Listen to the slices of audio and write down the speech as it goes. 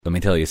Let me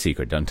tell you a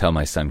secret. Don't tell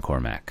my son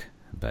Cormac.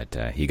 But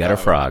he got a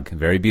frog, a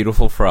very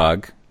beautiful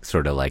frog,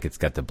 sort of like it's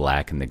got the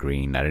black and the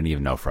green. I didn't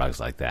even know frogs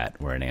like that.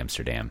 We're in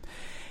Amsterdam.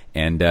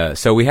 And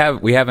so we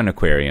have an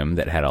aquarium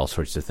that had all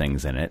sorts of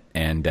things in it,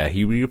 and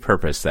he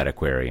repurposed that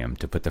aquarium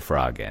to put the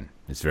frog in.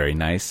 It's very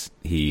nice.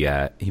 He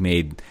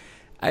made,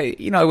 I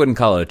wouldn't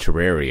call it a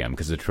terrarium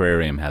because the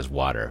terrarium has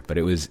water, but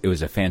it was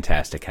a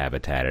fantastic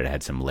habitat. It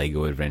had some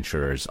Lego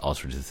adventurers, all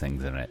sorts of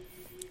things in it.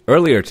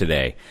 Earlier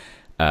today,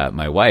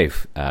 my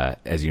wife,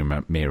 as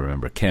you may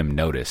remember, Kim,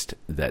 noticed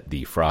that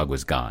the frog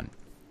was gone.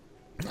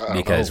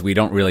 Because we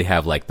don't really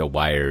have like the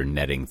wire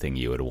netting thing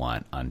you would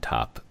want on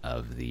top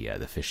of the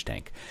fish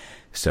tank.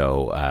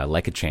 So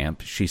like a champ,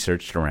 she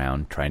searched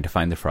around trying to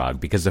find the frog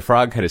because the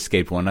frog had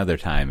escaped one other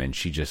time and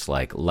she just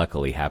like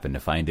luckily happened to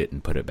find it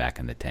and put it back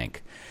in the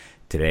tank.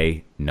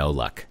 Today, no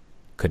luck.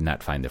 Could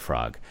not find the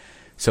frog.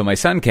 So my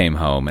son came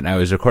home and I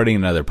was recording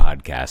another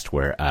podcast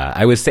where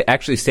I was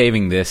actually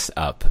saving this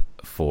up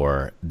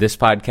for this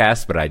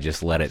podcast, but I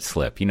just let it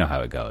slip. You know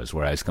how it goes,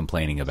 where I was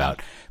complaining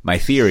about my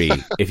theory.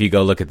 If you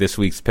go look at this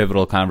week's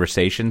Pivotal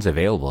Conversations,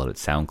 available at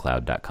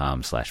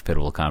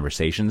soundcloud.com/Pivotal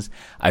Conversations,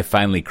 I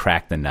finally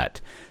cracked the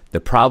nut. The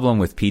problem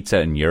with pizza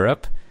in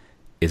Europe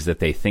is that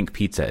they think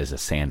pizza is a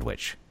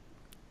sandwich.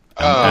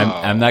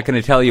 I'm not going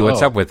to tell you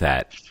what's up with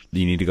that.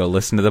 You need to go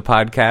listen to the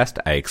podcast.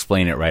 I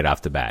explain it right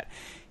off the bat.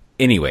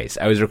 Anyways,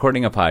 I was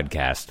recording a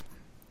podcast,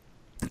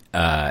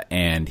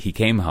 and he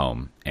came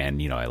home,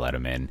 and, I let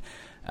him in.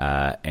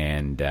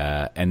 And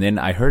then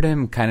I heard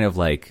him kind of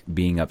like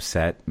being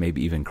upset,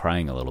 maybe even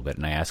crying a little bit.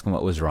 And I asked him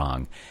what was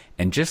wrong.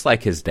 And just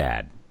like his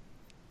dad,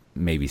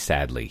 maybe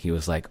sadly, he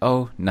was like,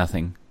 "Oh,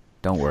 nothing.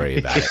 Don't worry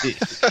about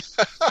it."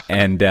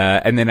 And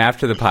then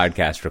after the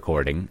podcast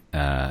recording,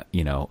 I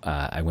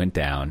went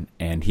down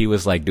and he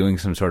was like doing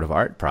some sort of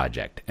art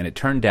project. And it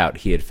turned out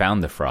he had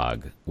found the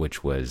frog,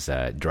 which was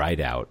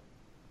dried out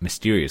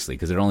mysteriously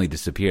because it only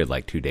disappeared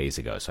like 2 days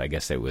ago. So I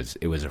guess it was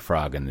a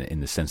frog in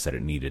the sense that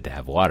it needed to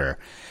have water.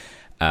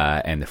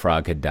 And the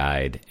frog had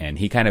died, and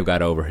he kind of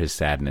got over his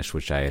sadness,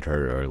 which I had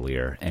heard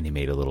earlier, and he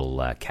made a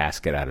little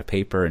casket out of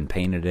paper and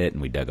painted it,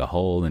 and we dug a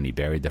hole, and he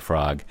buried the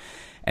frog.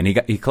 And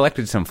he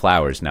collected some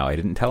flowers. Now, I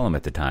didn't tell him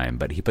at the time,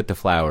 but he put the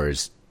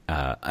flowers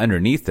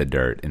underneath the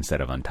dirt instead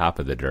of on top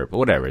of the dirt. But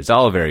whatever, it's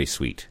all very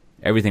sweet.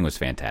 Everything was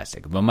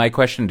fantastic. But my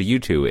question to you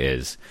two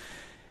is,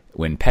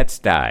 when pets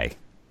die,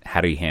 how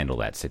do you handle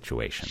that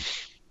situation?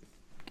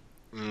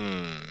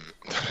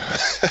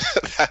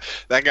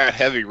 That got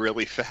heavy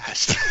really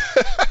fast.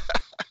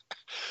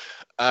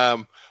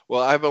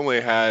 Well, I've only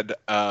had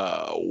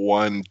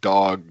one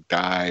dog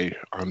die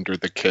under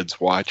the kids'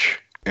 watch,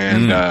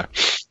 and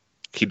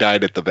he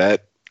died at the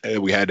vet.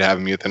 We had to have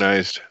him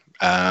euthanized.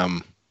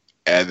 And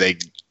they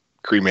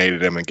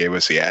cremated him and gave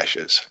us the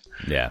ashes.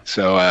 Yeah.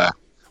 So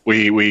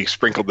we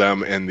sprinkled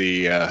them in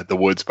the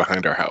woods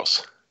behind our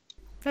house.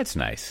 That's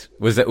nice.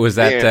 Was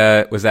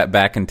that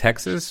back in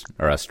Texas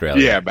or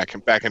Australia? Yeah, back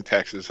in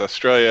Texas.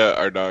 Australia,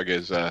 our dog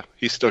is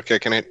he's still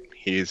kicking it.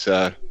 He's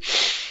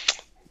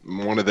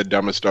one of the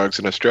dumbest dogs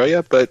in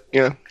Australia, but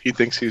he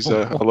thinks he's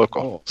a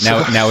local.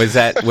 Now is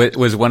that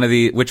was one of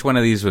which one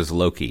of these was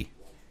Loki?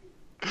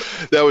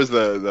 That was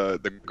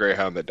the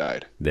greyhound that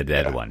died. The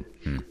dead one.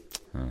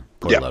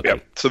 Poor Loki.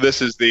 Yep. So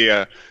this is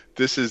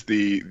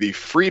the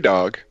free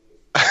dog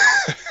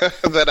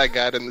that I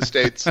got in the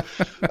States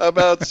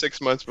about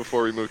 6 months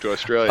before we moved to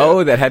Australia.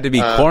 Oh, that had to be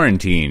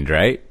quarantined,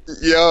 right?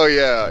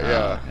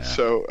 Yeah.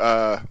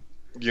 So,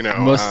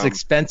 most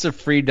expensive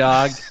free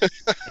dog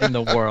in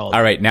the world.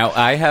 All right. Now,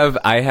 I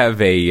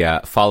have a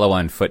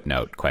follow-on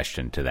footnote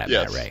question to that,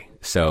 yes. Matt Ray.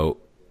 So,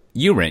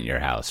 you rent your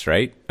house,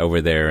 right?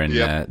 Over there in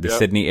the Yep.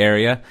 Sydney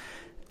area.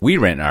 We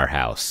rent our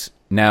house.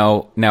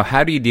 Now,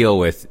 how do you deal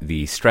with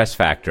the stress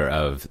factor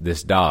of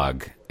this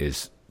dog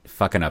is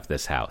fucking up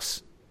this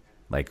house?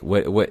 Like,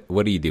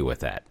 what do you do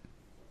with that?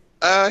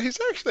 He's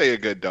actually a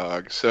good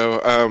dog.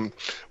 So,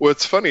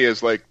 what's funny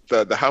is like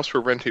the house we're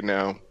renting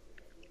now,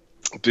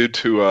 due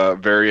to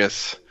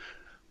various,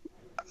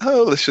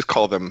 let's just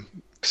call them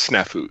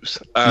snafus.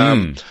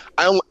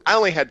 I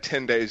only had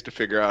 10 days to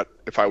figure out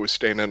if I was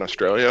staying in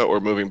Australia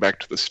or moving back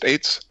to the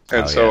States,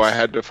 and yes. I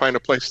had to find a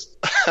place.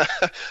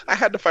 I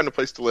had to find a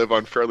place to live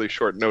on fairly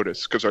short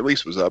notice because our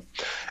lease was up,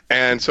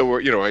 and so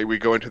we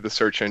go into the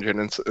search engine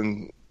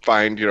and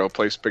find a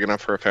place big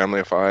enough for a family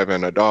of 5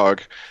 and a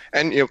dog,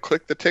 and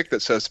click the tick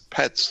that says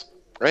pets,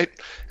 right?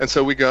 And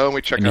so we go and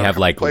we check. And out you have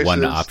like places.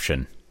 one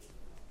option.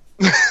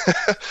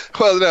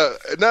 Well,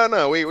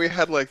 no. We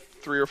had like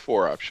 3 or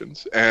 4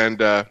 options, and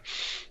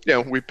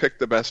we picked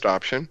the best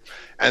option.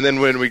 And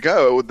then when we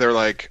go, they're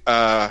like,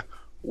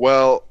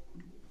 "Well,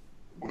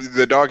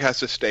 the dog has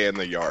to stay in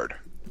the yard."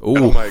 Ooh.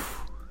 And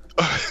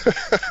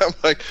I'm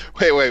like,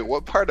 wait,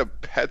 what part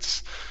of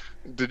pets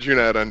did you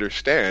not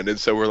understand? And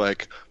so we're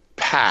like,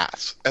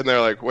 pass. And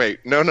they're like,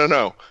 wait,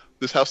 no.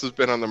 This house has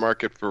been on the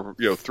market for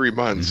 3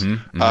 months.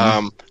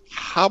 Mm-hmm.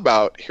 How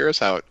about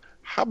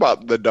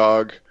the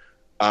dog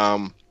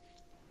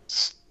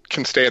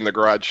can stay in the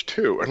garage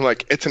too? And I'm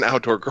like, it's an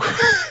outdoor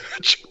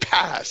garage.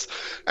 Pass.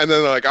 And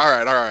then they're like, all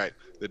right,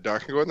 the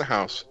dog can go in the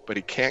house, but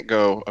he can't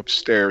go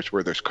upstairs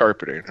where there's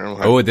carpeting. And I'm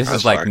like, Oh, this is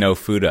 "That's like fine." no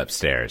food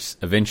upstairs.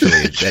 Eventually,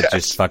 that Yes.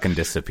 just fucking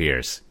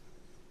disappears.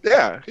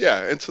 Yeah,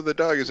 yeah. And so the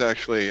dog is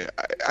actually,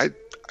 I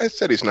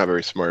said he's not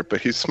very smart,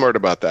 but he's smart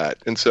about that.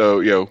 And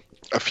so,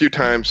 a few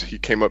times he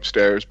came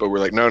upstairs, but we're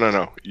like,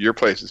 no, your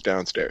place is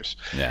downstairs.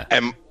 Yeah.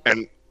 And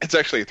it's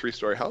actually a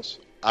 3-story house.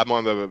 I'm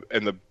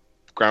in the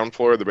ground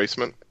floor of the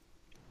basement.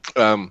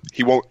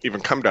 He won't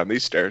even come down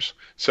these stairs.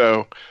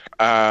 So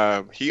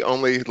he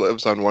only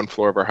lives on one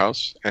floor of our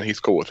house, and he's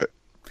cool with it.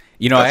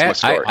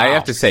 That's my story. I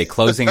have to say,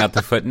 closing out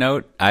the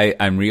footnote,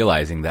 I'm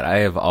realizing that I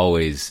have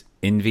always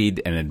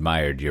envied and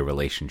admired your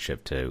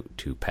relationship to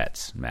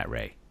pets, Matt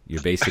Ray.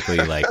 You're basically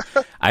like,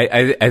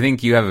 I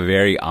think you have a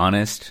very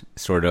honest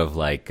sort of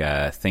like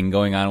thing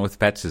going on with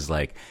pets. Is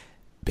like,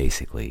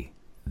 basically,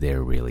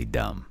 they're really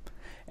dumb,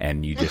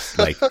 and you just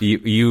like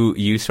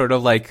you sort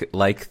of like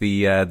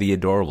the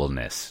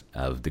adorableness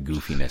of the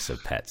goofiness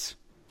of pets.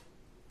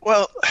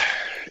 Well,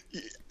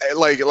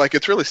 like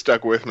it's really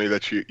stuck with me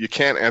that you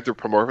can't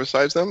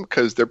anthropomorphize them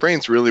because their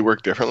brains really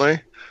work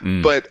differently.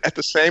 But at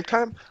the same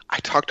time, I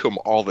talk to them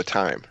all the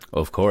time.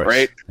 Of course.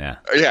 Right? Yeah.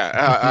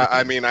 Yeah.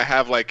 I mean, I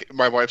have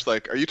my wife's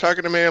like, "Are you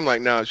talking to me?" I'm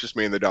like, "No, it's just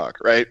me and the dog."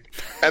 Right?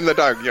 And the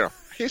dog,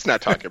 he's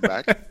not talking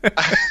back.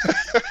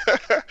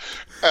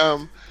 I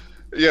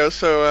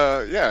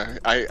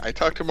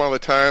talk to him all the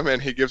time,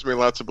 and he gives me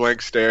lots of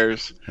blank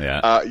stares.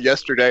 Yeah.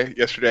 Yesterday,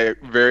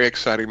 very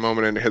exciting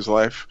moment in his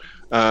life.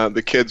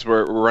 The kids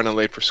were running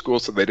late for school,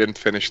 so they didn't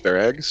finish their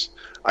eggs.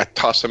 I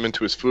tossed them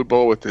into his food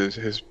bowl with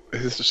his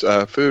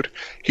food.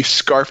 He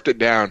scarfed it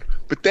down,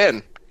 but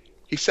then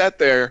he sat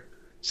there,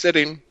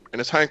 sitting in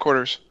his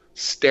hindquarters,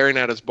 staring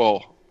at his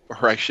bowl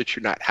for, I shit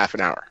you not, half an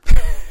hour.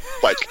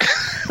 Like,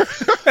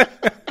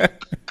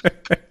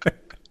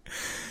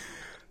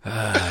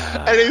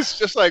 and he's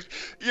just like,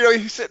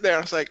 he's sitting there. I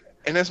was like,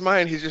 in his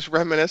mind, he's just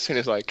reminiscing.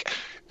 He's like,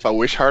 if I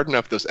wish hard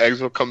enough, those eggs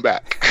will come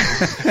back.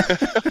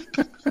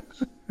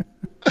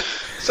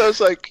 So it's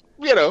like,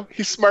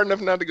 he's smart enough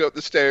not to go up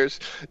the stairs,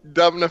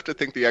 dumb enough to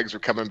think the eggs are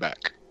coming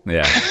back.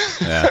 Yeah.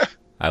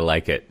 I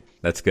like it.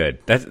 That's good.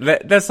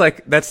 That's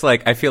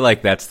like I feel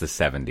like that's the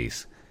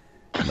 70s.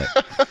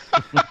 The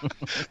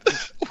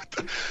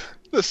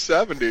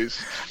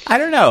 70s. I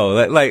don't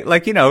know.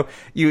 Like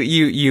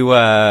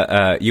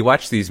you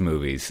watch these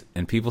movies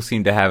and people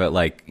seem to have it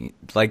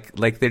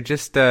like they're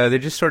just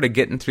sort of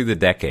getting through the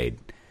decade.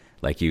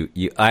 Like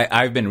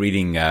I've been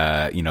reading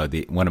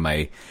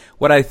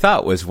what I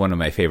thought was one of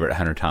my favorite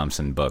Hunter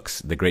Thompson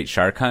books, The Great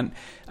Shark Hunt.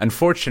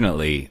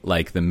 Unfortunately,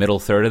 like the middle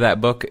third of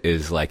that book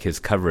is like his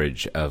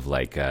coverage of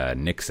like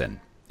Nixon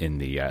in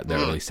the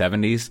early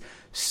 70s.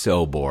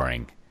 So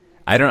boring.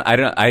 I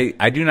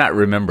do not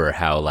remember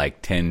how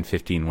like 10,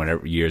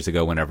 15 years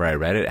ago whenever I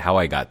read it, how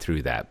I got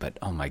through that, but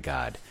oh my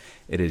God.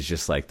 It is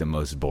just like the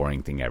most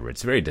boring thing ever.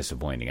 It's very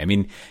disappointing. I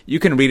mean, you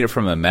can read it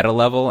from a meta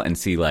level and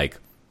see like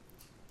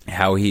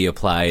how he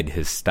applied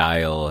his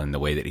style and the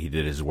way that he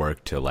did his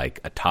work to like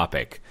a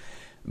topic.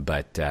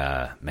 But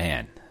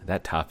man,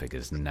 that topic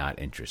is not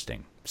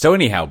interesting. So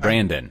anyhow,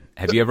 Brandon,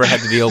 have you ever had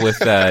to deal with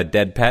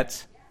dead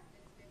pets?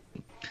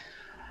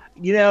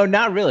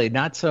 Not really,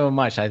 not so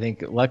much. I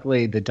think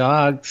luckily the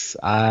dogs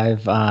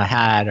I've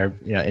had are,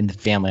 in the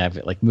family I've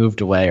like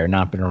moved away or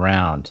not been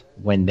around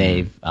when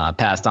they've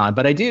passed on.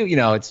 But I do,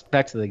 it's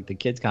back to the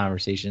kids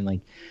conversation. Like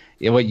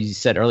what you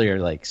said earlier,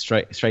 like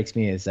strikes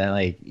me is that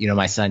like,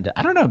 my son,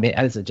 I don't know,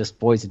 as it just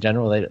boys in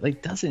general,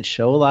 like doesn't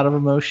show a lot of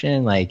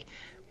emotion. Like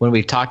when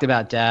we've talked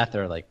about death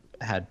or like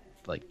had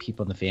like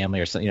people in the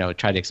family or something,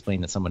 tried to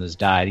explain that someone has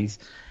died, he's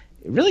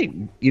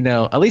really,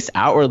 at least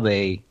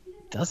outwardly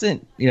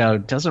doesn't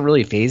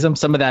really faze him.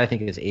 Some of that I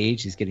think is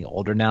age. He's getting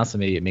older now, so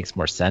maybe it makes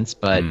more sense.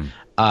 But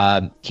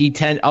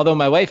although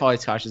my wife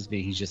always cautions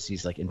me,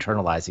 he's like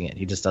internalizing it.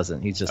 He just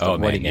doesn't. He's just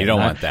avoiding it. You don't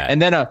want that.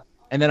 And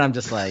then I'm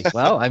just like,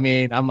 well, I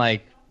mean, I'm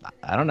like,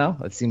 I don't know.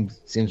 It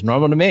seems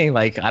normal to me.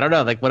 Like, I don't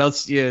know. Like, what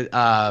else? So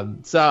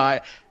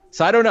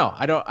I don't know.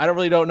 I don't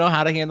really know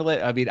how to handle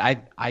it. I mean,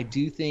 I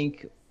do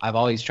think I've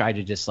always tried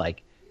to just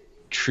like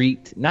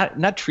treat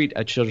not treat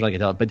a children like a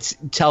dog, but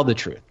tell the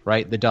truth,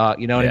 right? The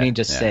dog, you know what I mean?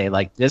 Just say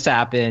like, this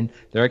happened.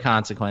 There are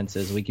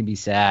consequences. We can be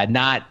sad.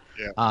 Not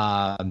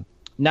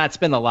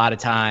spend a lot of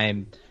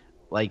time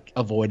like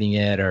avoiding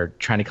it or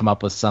trying to come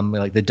up with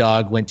something like the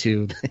dog went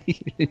to,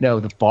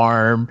 the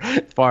farm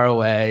far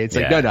away. It's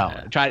like,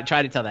 no. Try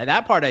to tell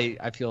that part.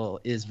 I feel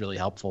is really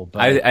helpful,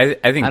 but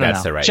I think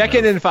that's the right check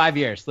move. It in 5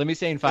 years. Let me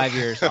say in 5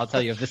 years, I'll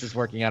tell you if this is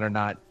working out or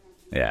not.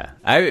 Yeah,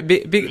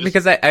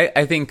 because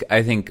I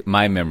think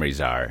my memories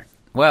are,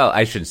 well,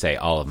 I shouldn't say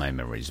all of my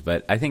memories,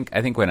 but I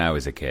think when I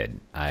was a kid,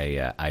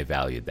 I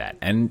valued that,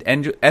 and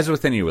as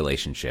with any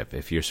relationship,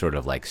 if you're sort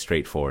of like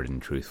straightforward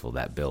and truthful,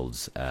 that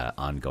builds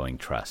ongoing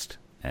trust,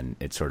 and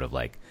it's sort of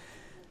like,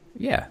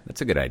 yeah,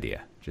 that's a good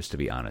idea, just to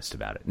be honest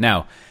about it.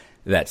 Now,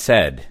 that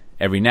said,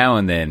 every now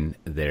and then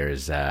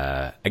there's,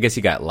 I guess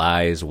you got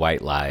lies,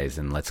 white lies,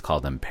 and let's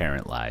call them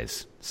parent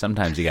lies.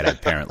 Sometimes you got to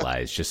have parent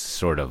lies, just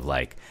sort of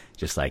like,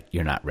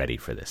 you're not ready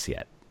for this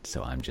yet,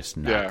 so I'm just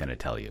not going to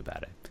tell you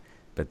about it.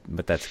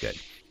 but that's good.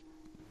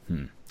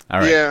 All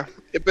right. Yeah,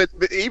 but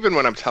even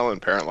when I'm telling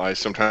parent lies,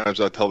 sometimes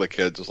I'll tell the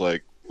kids,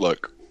 like,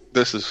 look,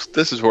 this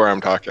is where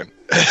I'm talking.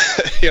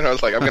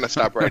 It's like, I'm going to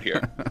stop right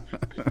here.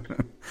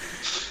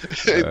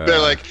 They're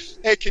like,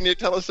 hey, can you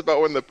tell us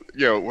about when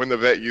the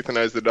vet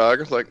euthanized the dog?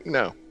 I was like,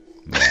 no.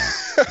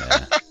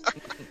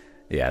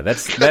 Yeah,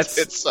 that's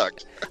it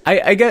sucks.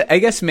 I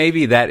guess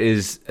maybe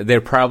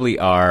there probably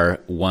are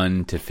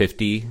 1 to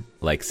 50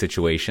 like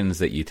situations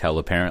that you tell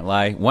a parent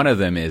lie. One of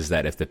them is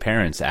that if the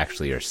parents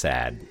actually are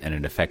sad and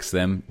it affects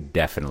them,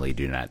 definitely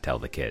do not tell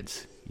the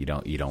kids. You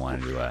don't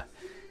want to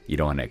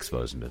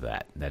expose them to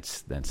that.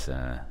 That's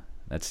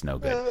no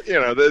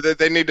good.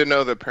 They need to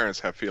know that parents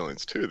have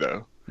feelings too,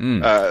 though.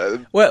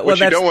 What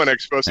you don't want to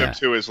expose them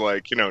to is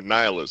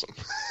nihilism.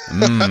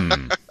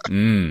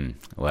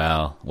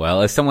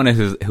 Well, as someone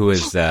who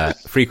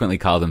has frequently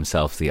called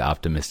themselves the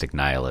optimistic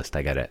nihilist,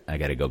 I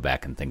gotta go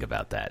back and think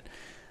about that.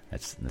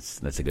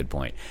 That's a good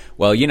point.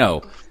 Well,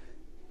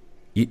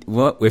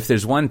 if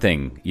there's one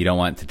thing you don't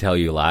want to tell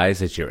you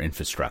lies, it's your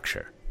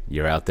infrastructure.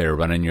 You're out there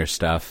running your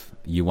stuff.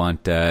 You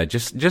want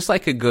just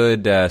like a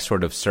good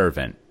sort of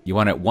servant. You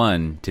want it,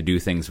 1, to do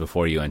things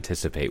before you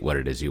anticipate what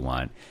it is you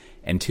want,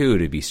 and 2,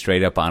 to be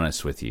straight up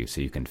honest with you so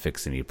you can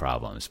fix any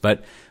problems.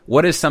 But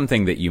what is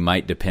something that you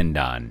might depend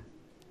on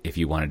if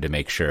you wanted to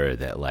make sure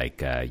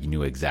that you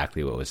knew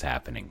exactly what was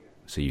happening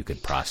so you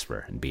could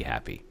prosper and be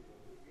happy?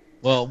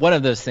 Well, one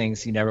of those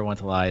things you never want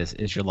to lie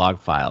is your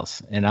log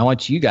files. And I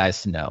want you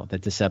guys to know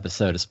that this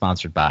episode is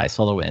sponsored by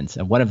SolarWinds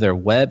and one of their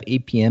web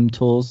APM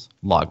tools,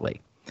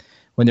 Loggly.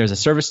 When there's a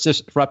service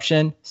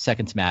disruption,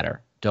 seconds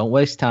matter. Don't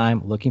waste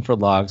time looking for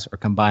logs or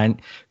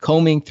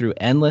combing through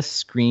endless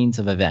screens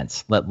of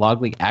events. Let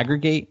Loggly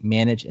aggregate,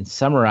 manage, and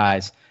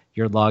summarize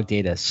your log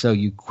data so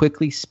you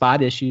quickly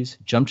spot issues,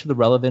 jump to the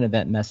relevant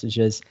event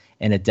messages,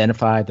 and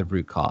identify the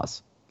root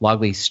cause.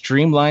 Loggly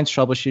streamlines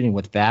troubleshooting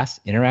with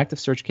fast, interactive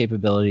search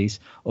capabilities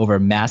over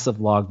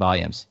massive log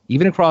volumes,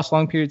 even across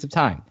long periods of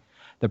time.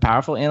 The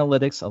powerful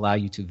analytics allow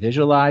you to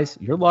visualize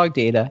your log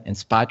data and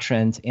spot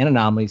trends and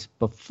anomalies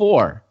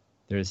before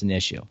there is an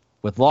issue.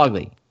 With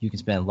Loggly, you can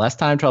spend less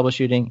time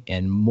troubleshooting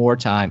and more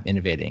time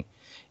innovating.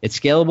 It's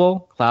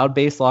scalable,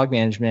 cloud-based log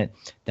management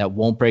that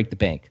won't break the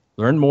bank.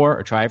 Learn more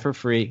or try it for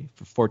free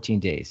for 14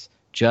 days.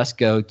 Just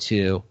go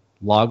to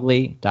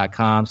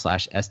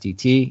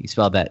loggly.com/STT. You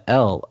spell that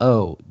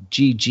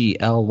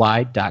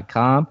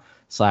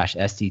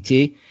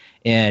LOGGLY.com/STT.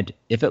 And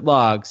if it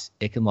logs,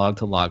 it can log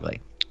to Loggly.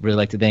 Really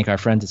like to thank our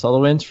friends at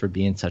SolarWinds for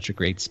being such a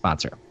great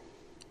sponsor.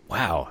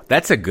 Wow,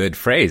 that's a good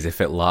phrase.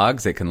 If it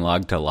logs, it can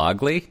log to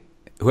Loggly.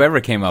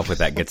 Whoever came up with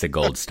that gets a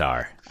gold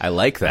star. I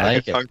like that. I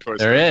like it.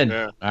 They're in.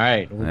 Yeah. All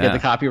right. We'll get the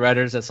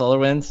copywriters at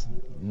SolarWinds.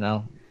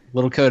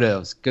 Little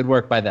kudos. Good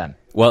work by them.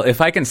 Well, if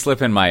I can slip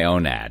in my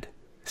own ad.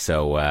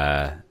 So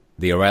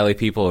the O'Reilly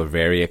people are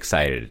very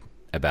excited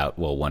about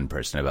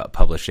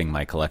publishing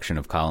my collection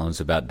of columns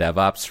about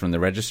DevOps from the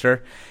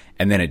Register,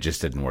 and then it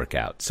just didn't work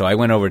out. So I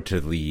went over to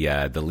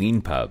the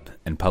Lean Pub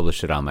and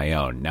published it on my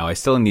own. Now I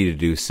still need to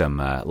do some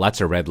lots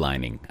of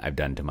redlining I've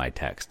done to my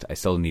text. I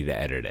still need to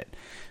edit it.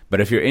 But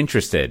if you're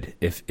interested,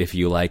 if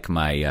you like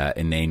my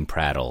inane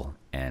prattle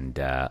and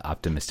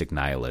optimistic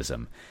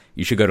nihilism,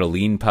 you should go to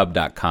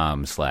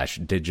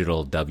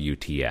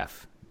leanpub.com/digitalwtf.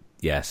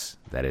 Yes,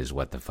 that is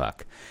what the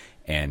fuck.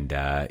 And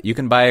you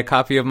can buy a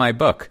copy of my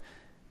book.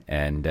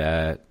 And,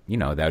 that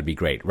would be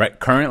great. Right?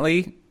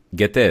 Currently,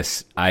 get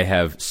this, I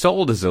have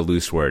sold is a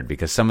loose word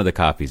because some of the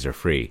copies are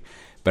free,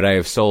 but I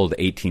have sold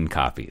 18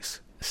 copies.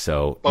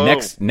 So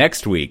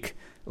next week,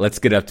 let's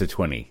get up to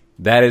 20.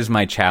 That is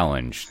my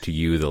challenge to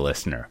you, the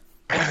listener.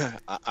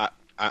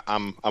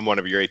 I'm one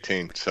of your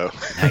 18, so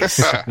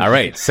nice. All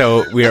right,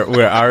 so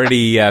we're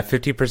already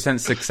 50%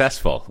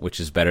 successful, which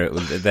is better.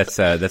 That's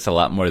a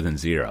lot more than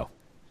 0.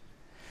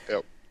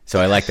 Yep. So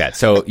I like that.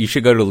 So you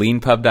should go to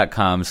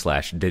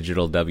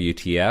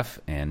leanpub.com/digitalwtf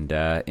and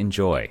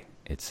enjoy.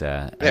 It's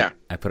I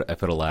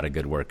put a lot of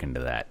good work into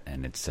that,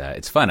 and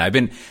it's fun. I've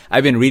been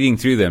reading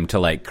through them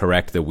to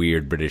correct the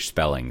weird British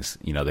spellings.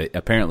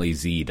 Apparently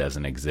Z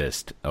doesn't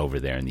exist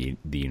over there in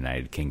the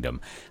United Kingdom.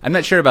 I'm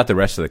not sure about the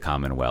rest of the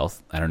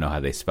Commonwealth. I don't know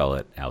how they spell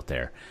it out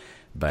there,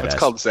 but it's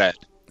called Zed.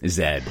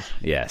 Zed,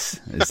 yes,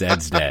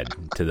 Zed's dead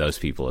to those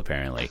people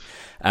apparently.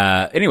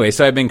 Anyway,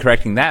 so I've been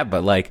correcting that,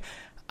 but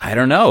I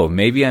don't know.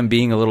 Maybe I'm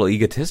being a little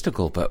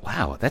egotistical, but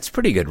wow, that's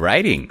pretty good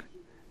writing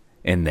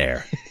in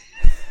there.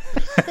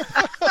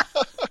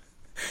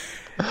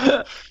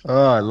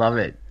 Oh, I love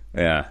it.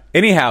 Yeah.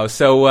 Anyhow,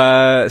 so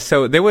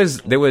there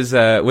was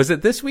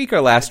it this week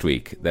or last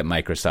week that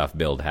Microsoft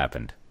Build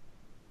happened?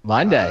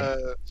 Monday.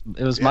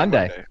 It was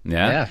Monday.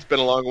 Yeah. It's been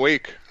a long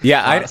week.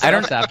 Yeah, I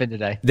don't happened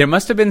today. There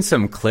must have been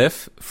some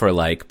cliff for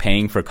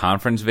paying for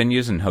conference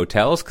venues and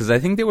hotels because I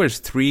think there was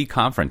 3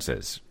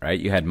 conferences, right?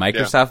 You had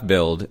Microsoft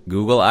Build,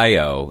 Google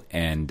I/O,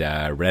 and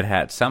Red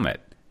Hat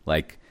Summit,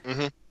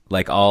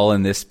 all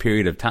in this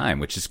period of time,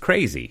 which is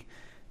crazy.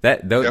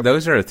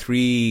 Those are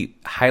three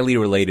highly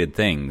related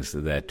things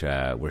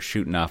that were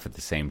shooting off at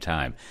the same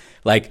time.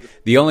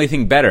 Like, the only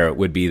thing better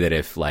would be that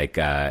if, like,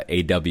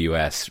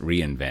 AWS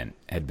reInvent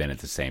had been at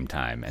the same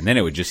time, and then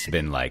it would just have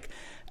been like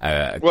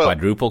a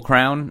quadruple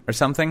crown or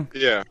something.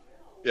 Yeah.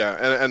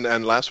 Yeah,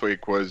 and last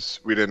week we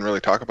didn't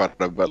really talk about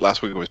it, but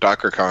last week was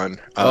DockerCon.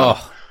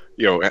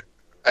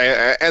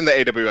 And the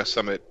AWS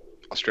Summit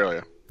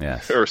Australia.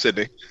 Yes. Or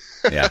Sydney.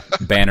 Yeah,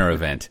 banner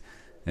event.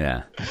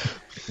 Yeah.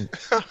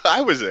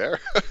 I was there.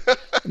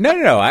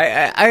 No.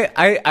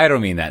 I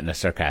don't mean that in a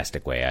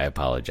sarcastic way. I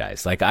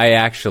apologize. Like, I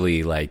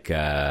actually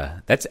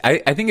I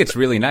think it's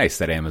really nice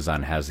that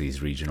Amazon has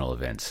these regional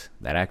events.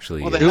 That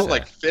actually, they have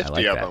like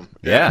 50 of them.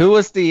 Yeah. Who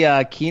was the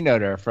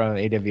keynoter from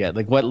AWS?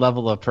 Like, what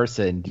level of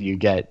person do you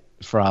get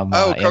from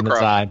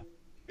Amazon?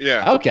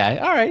 Yeah. Okay.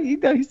 All right.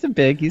 He's a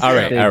big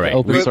right.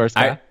 open source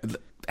guy.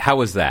 How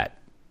was that?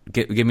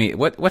 Give me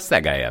what's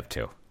that guy up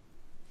to?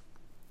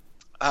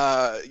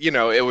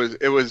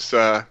 It was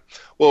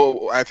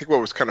I think what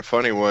was kind of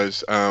funny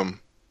was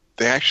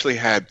they actually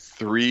had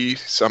 3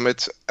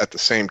 summits at the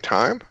same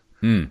time.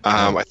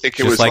 I think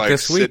it Just was like like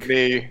this week?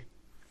 Sydney.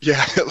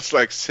 Yeah, it was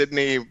like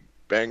Sydney,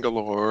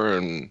 Bangalore,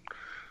 and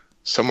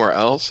somewhere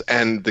else,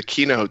 and the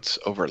keynotes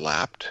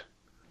overlapped.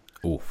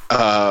 Oof.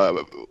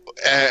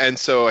 And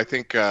so I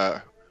think,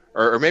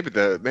 or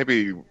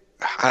maybe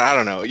I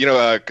don't know.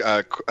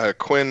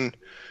 Quinn,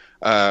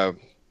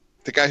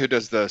 the guy who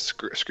does the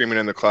Screaming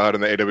in the Cloud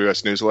and the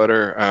AWS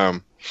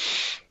newsletter,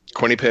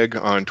 Quinny Pig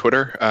on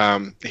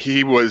Twitter,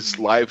 he was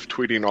live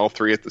tweeting all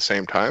 3 at the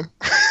same time.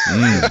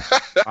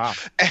 Wow.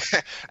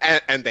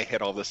 and they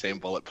hit all the same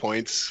bullet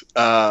points.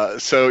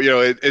 So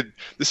the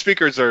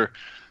speakers are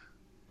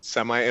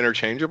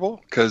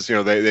semi-interchangeable because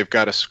they've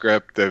got a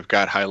script, they've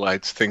got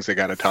highlights, things they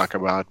got to talk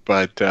about.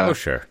 But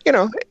sure.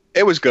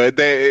 It was good.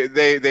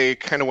 They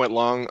kind of went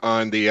long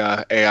on the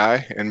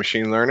AI and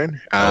machine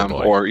learning,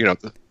 or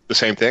the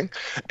same thing,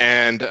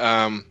 and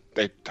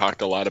they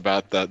talked a lot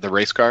about the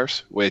race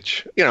cars,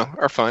 which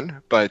are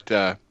fun, but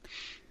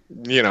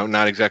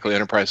not exactly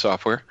enterprise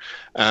software.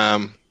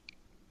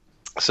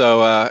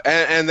 So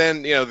and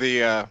then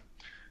the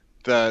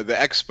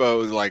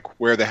expo, like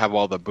where they have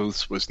all the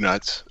booths, was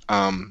nuts.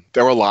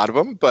 There were a lot of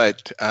them,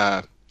 but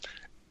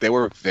they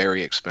were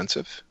very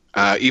expensive,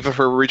 even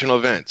for a regional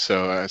event.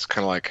 So it's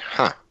kind of like,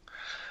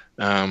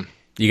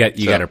 You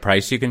got a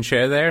price you can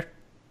share there?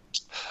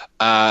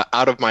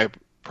 Out of my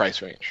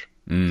price range.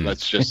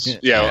 Let's just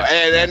and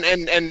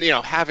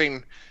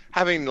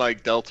having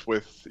like dealt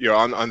with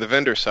on the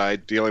vendor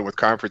side, dealing with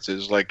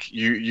conferences, like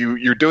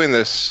you're doing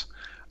this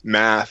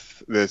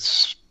math,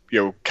 this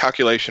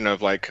calculation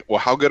of like, well,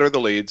 how good are the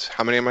leads?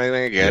 How many am I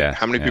going to get?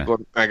 How many people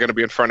am I going to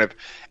be in front of?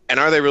 And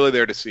are they really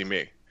there to see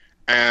me?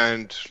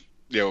 And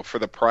for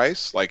the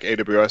price, like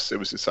AWS, it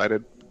was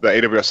decided the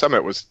AWS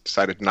Summit was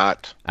decided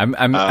not.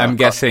 I'm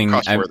guessing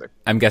cost-worthy.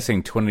 I'm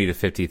guessing $20,000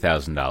 to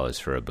 $50,000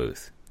 for a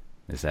booth.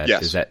 Is that?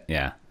 Yes. Is that?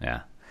 Yeah.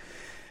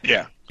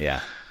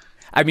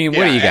 I mean,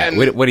 what do you got?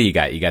 What do you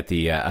got? You got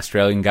the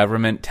Australian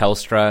government,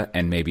 Telstra,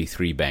 and maybe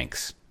 3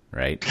 banks,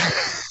 right?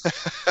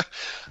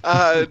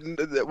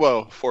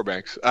 Well, 4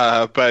 banks.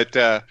 But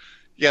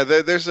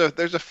there's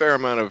a fair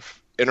amount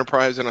of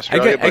enterprise in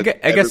Australia.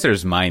 I guess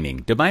there's mining.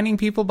 Do mining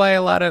people buy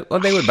a lot of?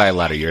 Well, they would buy a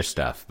lot of your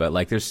stuff, but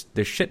like there's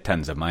shit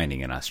tons of mining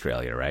in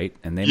Australia, right?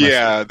 And they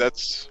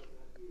that's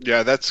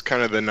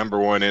kind of the number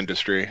one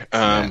industry.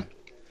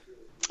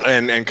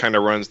 And kind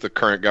of runs the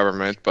current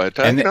government, but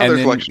there's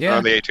election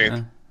on the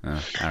 18th.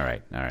 All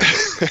right.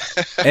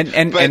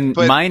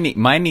 And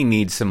mining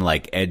needs some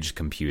like edge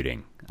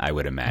computing, I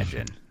would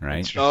imagine,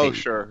 right? Oh,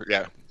 sure,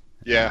 yeah.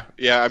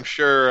 I'm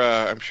sure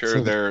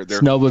they're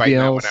snowmobiles, fighting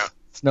that one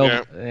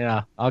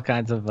out. All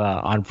kinds of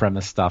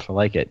on-premise stuff. I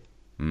like it.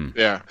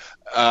 Yeah.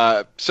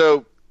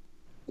 So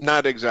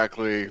not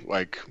exactly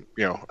like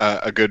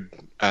a good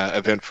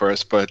event for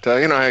us, but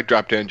I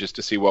dropped in just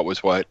to see what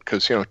was what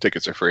because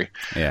tickets are free.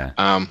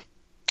 Yeah.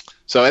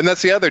 So and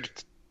that's the other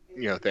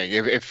thing.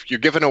 If you're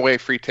giving away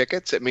free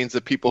tickets, it means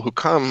the people who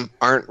come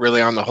aren't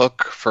really on the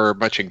hook for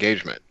much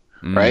engagement,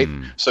 right?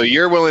 So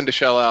you're willing to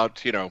shell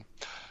out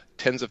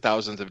tens of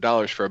thousands of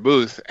dollars for a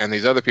booth, and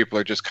these other people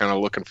are just kind of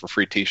looking for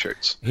free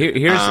T-shirts.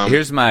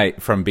 Here's my,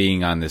 from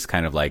being on this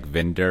kind of like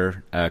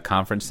vendor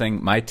conference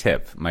thing. My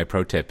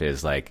pro tip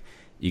is like,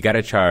 you got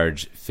to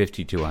charge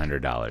 $50 to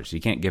 $100.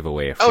 You can't give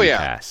away a free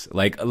pass.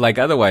 Like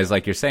otherwise,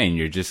 like you're saying,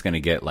 you're just going to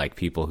get like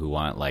people who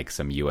want like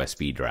some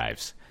USB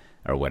drives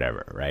or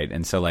whatever, right?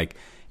 And so like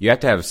you have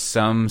to have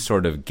some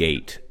sort of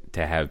gate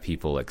to have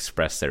people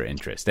express their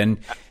interest. And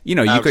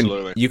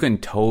you can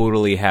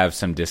totally have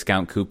some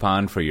discount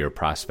coupon for your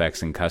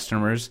prospects and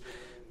customers,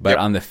 but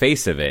on the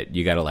face of it,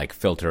 you got to like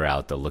filter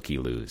out the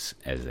looky-loos,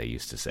 as they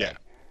used to say.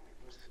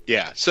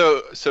 Yeah.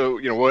 So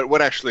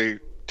what actually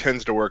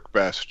tends to work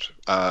best,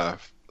 at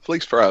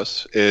least for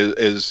us,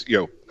 is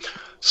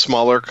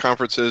smaller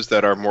conferences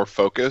that are more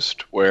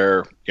focused,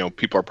 where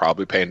people are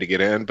probably paying to get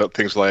in, but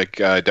things like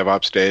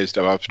DevOps Days,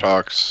 DevOps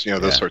Talks,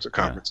 those sorts of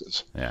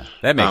conferences. Yeah,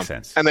 that makes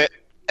sense.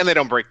 And they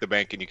don't break the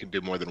bank, and you can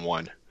do more than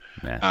one.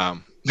 Yeah.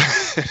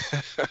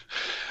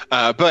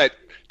 But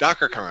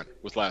DockerCon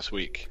was last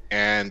week,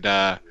 and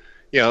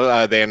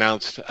they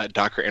announced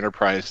Docker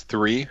Enterprise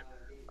 3,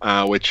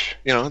 which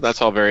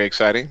that's all very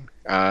exciting.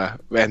 And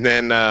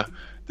then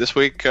this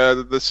week,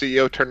 the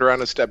CEO turned around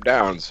and stepped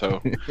down.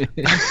 So,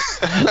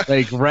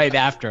 like right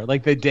after,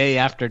 like the day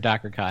after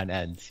DockerCon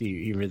ends,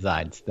 he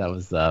resigns. That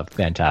was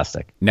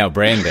fantastic. Now,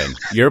 Brandon,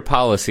 your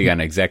policy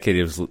on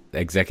executives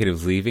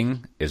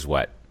leaving is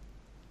what?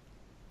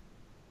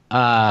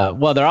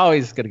 Well, they're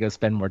always going to go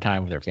spend more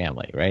time with their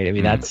family, right? I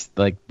mean, that's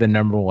like the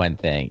number one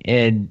thing.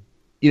 And,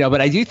 but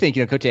I do think,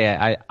 Coach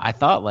A, I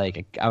thought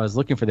like I was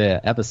looking for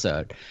the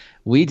episode.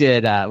 We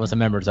did, it was a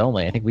members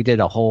only. I think we did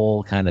a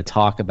whole kind of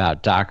talk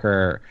about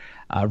Docker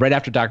right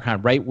after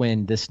DockerCon, right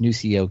when this new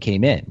CEO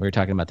came in. We were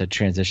talking about the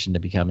transition to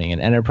becoming an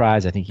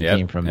enterprise. I think he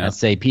came from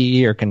SAP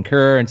or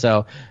Concur. And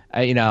so,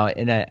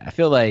 I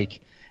feel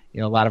like,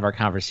 a lot of our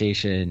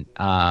conversation,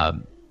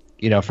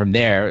 from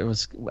there, it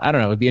was, I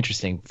don't know, it would be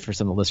interesting for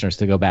some of the listeners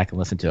to go back and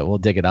listen to it. We'll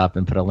dig it up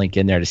and put a link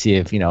in there to see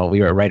if, we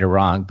were right or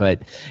wrong.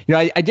 But,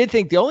 I did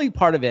think the only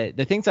part of it,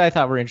 the things that I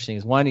thought were interesting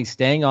is one, he's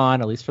staying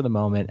on, at least for the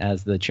moment,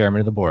 as the chairman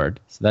of the board.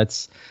 So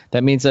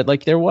that means that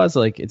like there was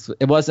like, it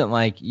wasn't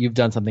like you've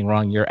done something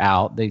wrong, you're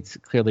out. They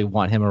clearly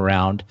want him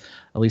around,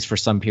 at least for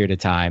some period of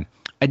time.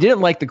 I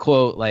didn't like the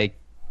quote, like,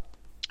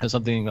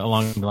 something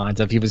along the lines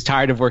of he was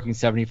tired of working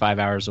 75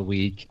 hours a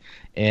week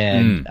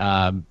and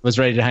was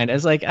ready to hand. I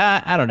was like,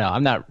 I don't know.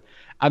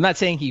 I'm not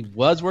saying he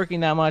was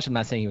working that much. I'm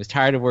not saying he was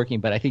tired of working,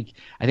 but I think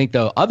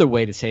the other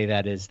way to say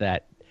that is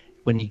that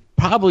when he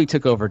probably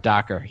took over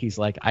Docker, he's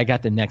like, I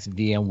got the next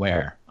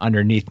VMware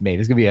underneath me.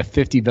 There's going to be a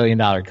 $50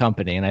 billion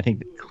company. And I think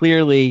that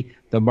clearly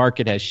the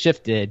market has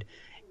shifted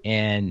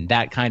and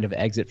that kind of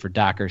exit for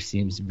Docker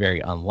seems very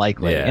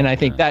unlikely. Yeah, and I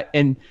think that,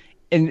 and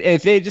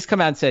if they just come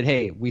out and said,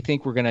 hey, we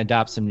think we're going to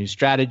adopt some new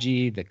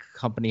strategy, the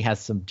company has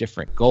some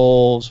different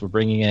goals, we're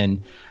bringing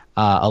in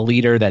a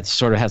leader that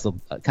sort of has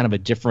a kind of a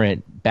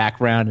different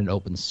background in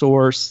open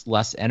source,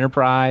 less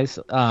enterprise,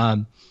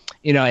 and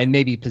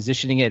maybe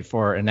positioning it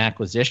for an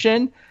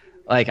acquisition,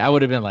 like I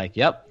would have been like,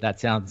 yep,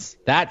 that sounds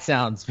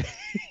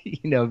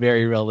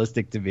very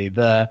realistic to me.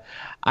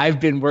 I've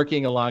been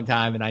working a long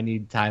time and I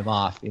need time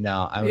off.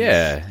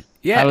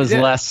 I was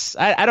less.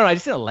 I don't know. I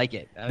just didn't like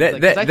it.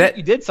 I think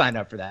you did sign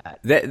up for that.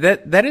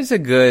 That is a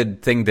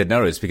good thing to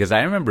notice because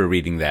I remember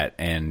reading that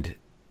and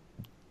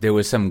there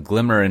was some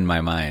glimmer in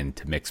my mind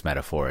to mix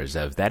metaphors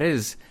of that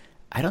is.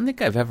 I don't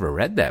think I've ever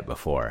read that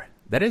before.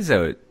 That is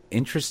a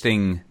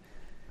interesting.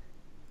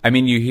 I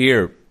mean, you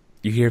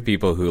hear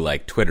people who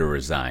like Twitter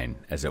resign,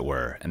 as it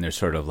were, and they're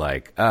sort of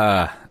like,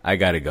 I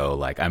got to go.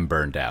 Like I'm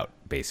burned out.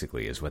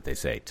 Basically, is what they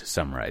say to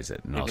summarize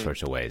it in all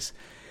sorts of ways.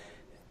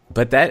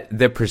 But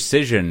the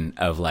precision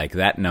of like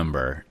that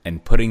number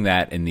and putting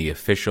that in the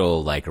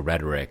official like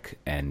rhetoric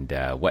and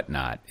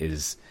whatnot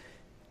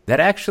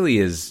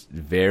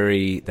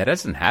that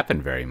doesn't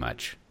happen very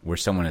much where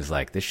someone is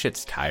like, this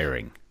shit's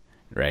tiring,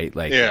 right?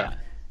 Like,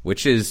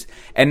 which is,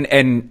 and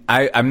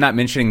I'm not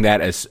mentioning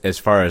that as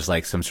far as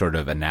like some sort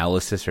of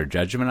analysis or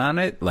judgment on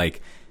it.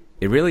 Like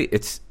it really,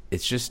 it's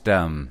just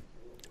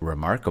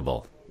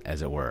remarkable,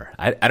 as it were.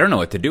 I don't know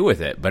what to do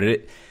with it, but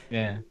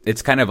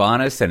it's kind of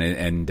honest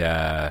and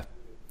I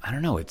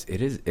don't know. It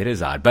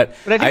is odd, but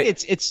I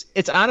think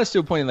it's honest to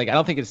a point. Like I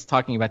don't think it's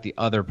talking about the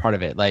other part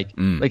of it. Like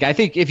I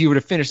think if you were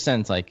to finish a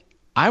sentence like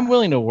I'm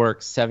willing to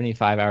work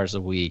 75 hours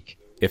a week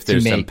if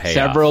there's to some make payoff.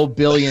 several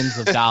billions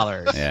of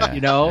dollars,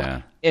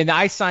 Yeah. and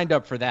I signed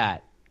up for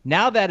that.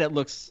 Now that it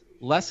looks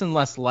less and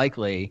less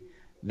likely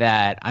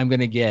that I'm going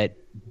to get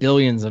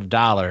billions of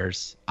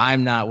dollars,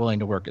 I'm not willing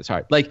to work as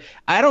hard. Like,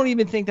 I don't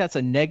even think that's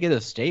a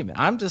negative statement.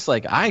 I'm just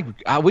like,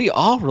 we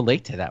all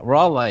relate to that. We're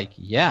all like,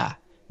 yeah,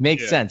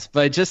 makes sense.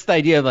 But just the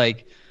idea of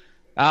like,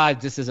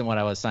 this isn't what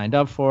I was signed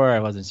up for. I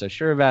wasn't so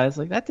sure about it. It's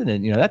like, that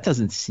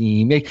doesn't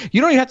seem, you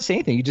don't even have to say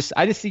anything.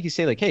 I just think you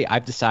say like, hey,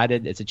 I've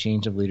decided it's a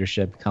change of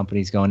leadership.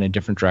 Company's going in a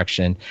different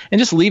direction, and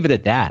just leave it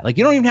at that. Like,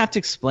 you don't even have to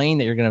explain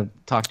that you're going to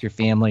talk to your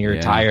family or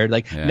retired.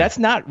 Like that's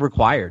not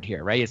required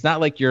here, right? It's not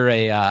like you're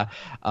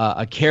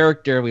a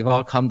character we've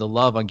all come to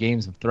love on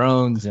Games of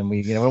Thrones and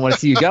we want to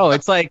see you go.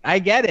 It's like, I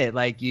get it.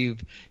 Like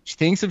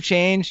things have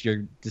changed.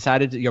 You're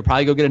decided you'll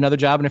probably go get another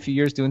job in a few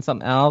years doing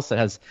something else that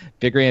has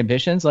bigger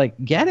ambitions. Like,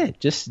 get it.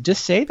 Just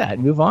say that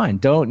and move on.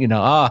 Don't,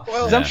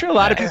 because I'm sure a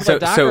lot of people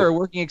at Docker are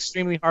working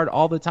extremely hard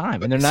all the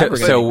time and they're not.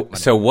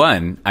 So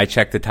one, I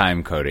checked the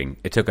time coding.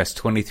 It took us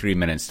 23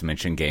 minutes to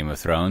mention Game of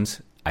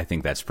Thrones. I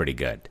think that's pretty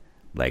good.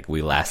 Like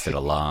we lasted a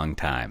long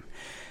time.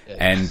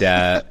 And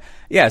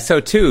so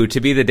two, to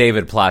be the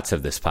David Plotz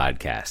of this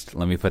podcast,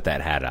 let me put that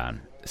hat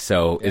on.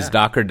 So is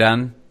Docker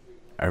done?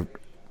 Are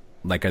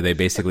they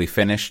basically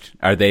finished?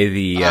 Are they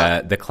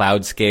the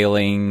cloud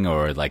scaling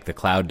or like the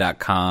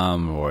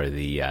cloud.com or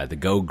the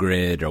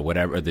GoGrid or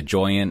whatever, the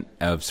joint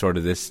of sort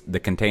of the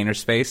container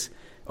space?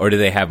 Or do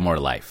they have more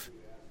life?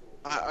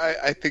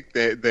 I think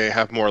they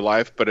have more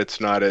life, but it's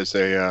not as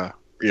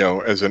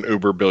as an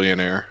Uber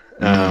billionaire.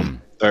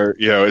 Then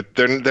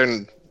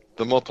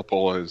the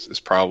multiple is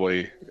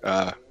probably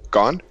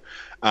gone.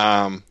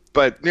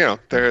 but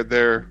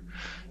they're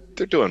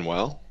doing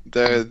well.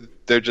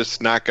 They're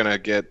just not going to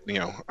get,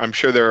 I'm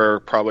sure there are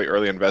probably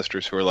early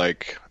investors who are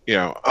like,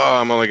 oh,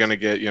 I'm only going to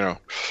get,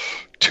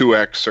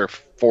 2x or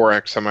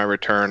 4x on my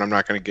return. I'm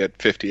not going to get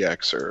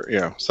 50x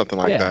or, something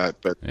like that.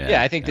 But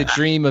I think the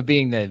dream of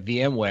being the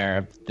VMware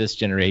of this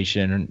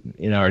generation,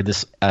 or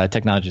this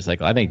technology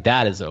cycle, I think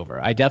that is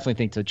over. I definitely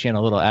think, to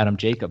channel a little Adam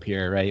Jacob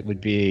here, right,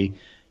 would be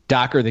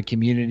Docker, the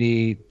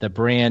community, the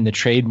brand, the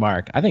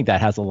trademark. I think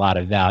that has a lot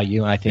of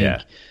value. And I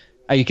think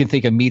you can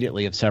think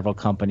immediately of several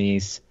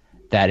companies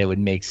that it would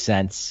make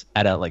sense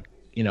at a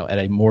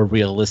more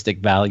realistic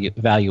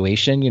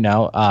valuation,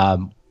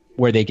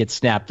 where they get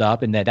snapped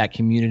up, and that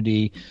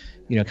community,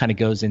 kind of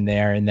goes in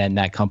there, and then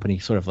that company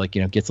sort of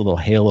gets a little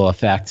halo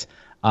effect.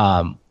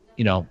 I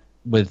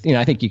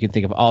think you can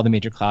think of all the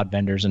major cloud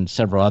vendors and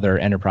several other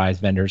enterprise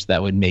vendors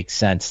that would make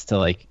sense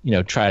to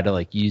try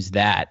to use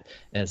that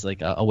as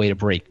a way to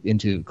break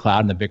into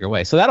cloud in a bigger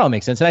way. So that all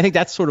makes sense. And I think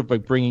that's sort of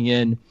bringing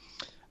in,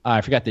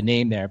 I forgot the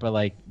name there,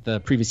 but the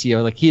previous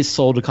CEO, he has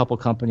sold a couple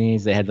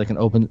companies. They had an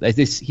open.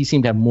 He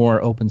seemed to have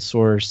more open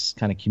source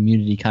kind of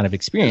community kind of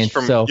experience.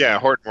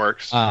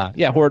 Hortonworks.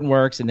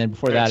 Hortonworks, and then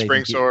before that,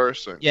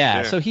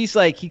 SpringSource. So he's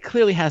he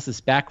clearly has this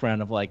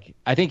background of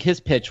I think his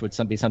pitch would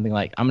be something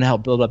like, I'm going to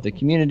help build up the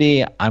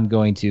community. I'm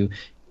going to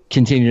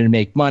continue to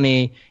make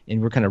money,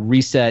 and we're going to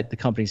reset the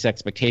company's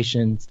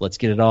expectations. Let's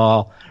get it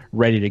all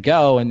ready to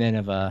go, and then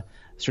if a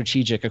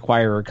strategic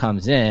acquirer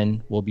comes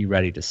in, we'll be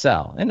ready to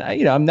sell. And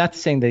I'm not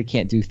saying they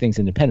can't do things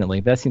independently,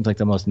 but that seems like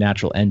the most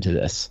natural end to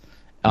this,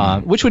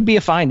 which would be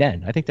a fine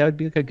end. I think that would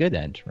be a good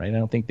end, right? I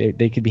don't think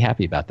they could be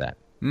happy about that.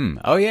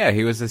 Oh yeah,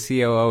 he was the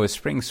COO of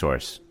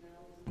SpringSource.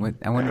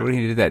 I wonder when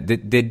he did that.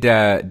 Did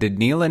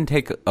Nealon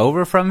take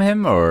over from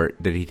him, or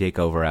did he take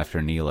over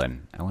after Nealon?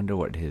 I wonder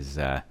what his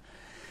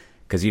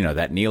because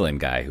that Nealon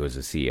guy who was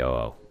a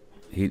COO.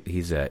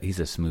 He's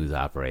a smooth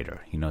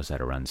operator. He knows how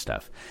to run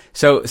stuff.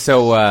 So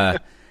let's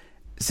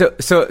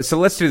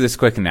do this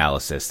quick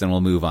analysis, then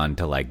we'll move on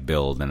to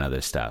build and other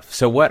stuff.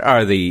 So what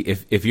are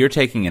if you're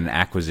taking an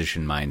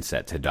acquisition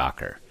mindset to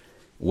Docker,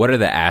 what are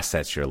the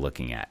assets you're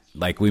looking at?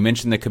 We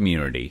mentioned the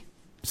community.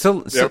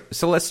 So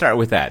let's start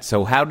with that.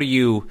 So how do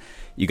you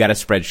got a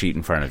spreadsheet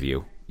in front of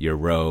you, your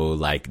row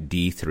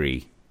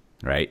D3,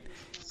 right?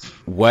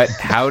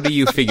 How do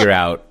you figure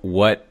out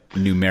what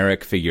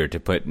numeric figure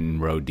to put in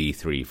row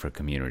D3 for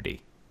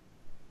community?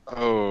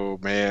 Oh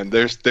man,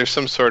 there's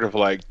some sort of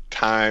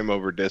time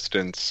over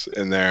distance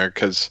in there,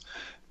 because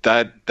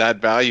that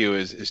value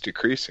is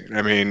decreasing.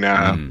 I mean,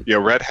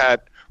 Red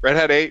Hat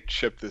 8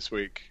 shipped this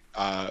week.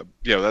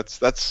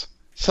 That's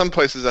some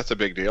places that's a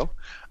big deal.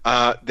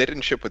 They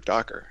didn't ship with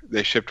Docker;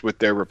 they shipped with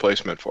their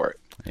replacement for it.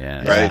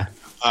 Yeah.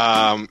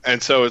 Right.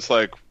 And so it's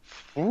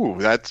ooh,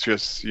 that's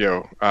just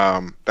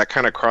that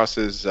kind of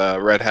crosses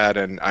Red Hat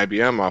and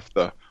IBM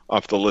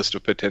off the list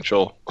of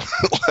potential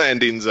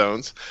landing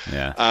zones.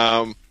 Yeah.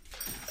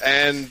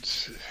 And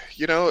it's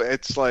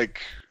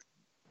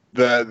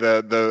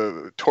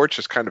the torch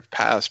has kind of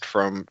passed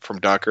from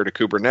Docker to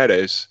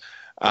Kubernetes.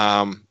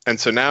 And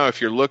so now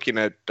if you're looking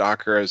at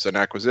Docker as an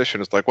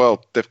acquisition, it's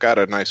well, they've got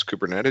a nice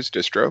Kubernetes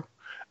distro.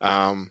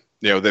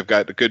 They've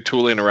got good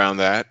tooling around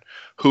that.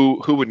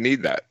 Who would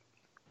need that?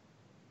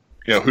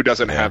 Who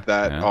doesn't have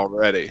that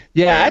already?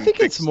 Yeah, I think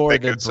it's more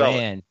the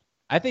brand.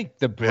 I think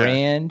the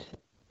brand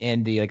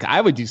and the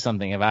I would do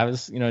something if I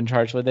was in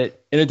charge with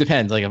it. And it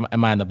depends.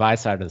 Am I on the buy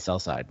side or the sell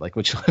side?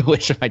 Which am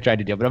I trying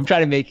to do? But I'm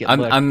trying to make it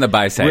on the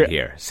buy side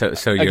here. So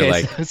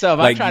you're so if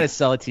I'm trying to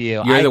sell it to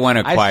you, you're the one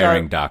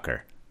acquiring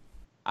Docker.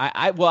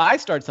 I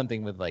start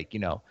something with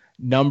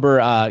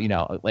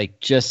number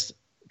just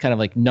kind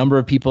of number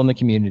of people in the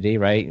community,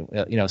 right?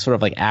 Sort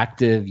of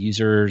active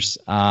users,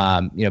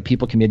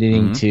 people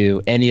committing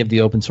to any of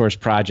the open source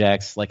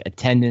projects,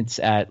 attendance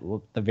at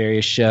the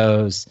various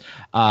shows,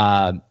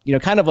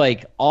 kind of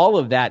all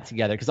of that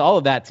together. Because all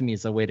of that to me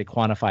is a way to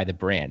quantify the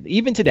brand.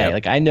 Even today,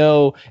 I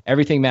know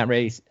everything Matt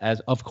Ray,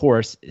 of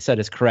course, said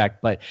is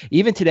correct, but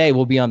even today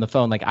we'll be on the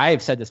phone. I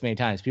have said this many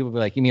times. People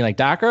will be you mean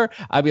Docker?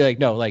 I'll be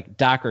no,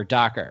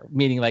 Docker,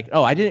 meaning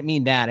oh, I didn't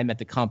mean that. I meant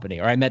the company,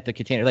 or I meant the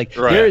container. Right.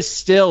 There is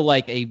still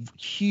a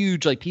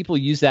huge people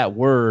use that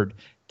word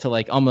to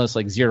almost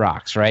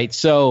Xerox, right?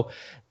 So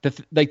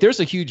there's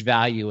a huge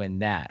value in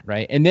that,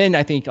 right? And then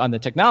I think on the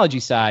technology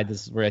side,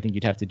 this is where I think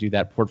you'd have to do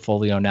that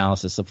portfolio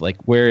analysis of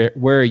where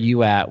are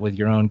you at with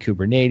your own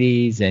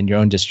Kubernetes and your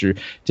own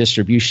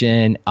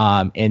distribution,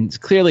 and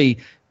clearly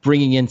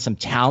bringing in some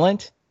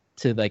talent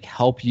to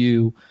help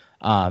you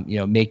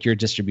make your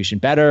distribution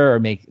better, or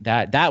make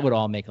that would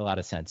all make a lot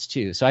of sense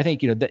too. So I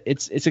think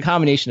it's a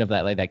combination of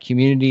that, that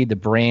community, the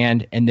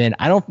brand, and then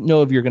I don't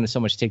know if you're going to so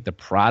much take the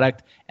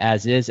product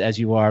as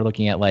you are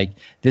looking at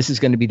this is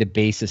going to be the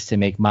basis to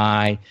make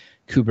my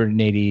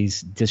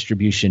Kubernetes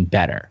distribution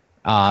better.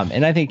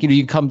 And I think you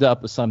can come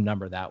up with some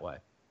number that way.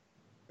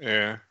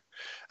 Yeah,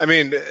 I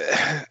mean,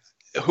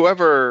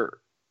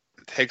 whoever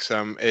takes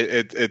them,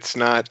 it's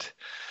not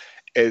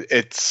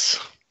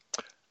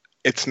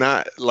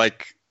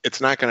it's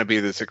not going to be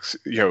this,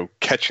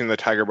 catching the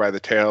tiger by the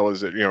tail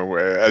as it,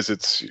 as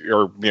it's,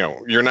 or,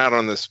 you're not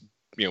on this,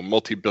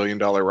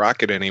 multi-billion-dollar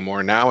rocket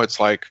anymore. Now it's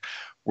like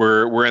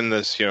we're in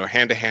this,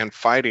 hand-to-hand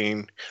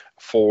fighting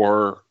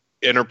for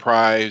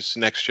enterprise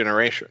next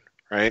generation,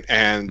 right?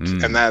 And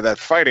that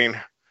fighting,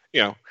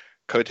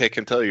 Cote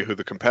can tell you who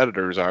the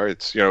competitors are.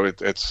 It's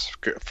it's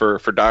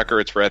for Docker,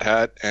 it's Red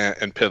Hat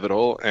and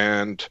Pivotal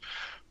and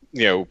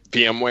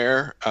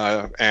VMware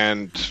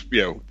and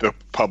the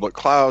public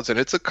clouds, and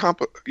it's a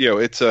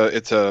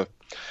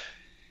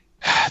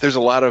there's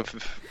a lot of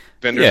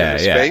vendors in the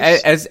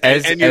space,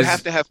 and you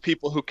have to have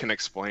people who can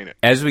explain it.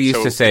 As we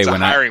used to say,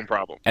 when hiring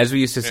problem. As we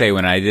used to say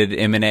when I did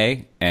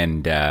M&A,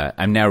 and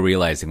I'm now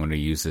realizing when we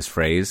use this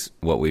phrase,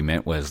 what we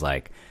meant was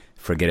like,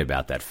 forget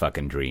about that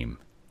fucking dream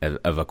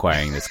of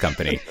acquiring this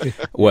company.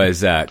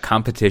 Was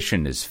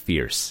competition is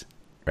fierce.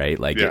 Right,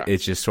 like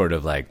it's just sort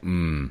of like,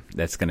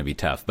 that's going to be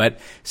tough. But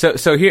so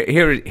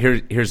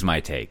here's my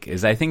take: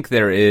 is I think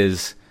there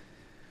is.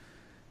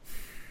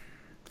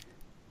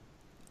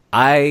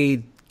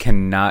 I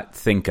cannot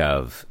think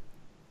of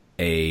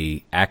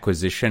a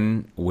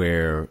acquisition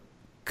where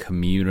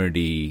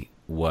community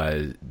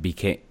was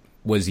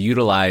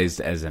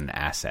utilized as an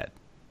asset,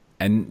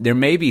 and there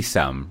may be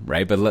some,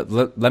 right? But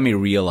let me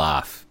reel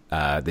off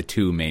the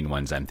two main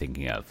ones I'm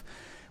thinking of.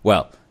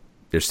 Well,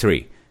 there's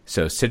three.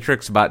 So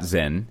Citrix bought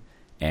Zen,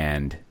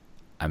 and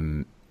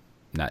I'm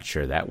not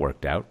sure that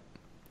worked out,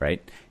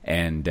 right?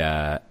 And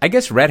I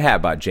guess Red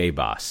Hat bought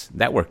JBoss.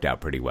 That worked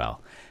out pretty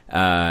well.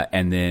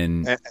 And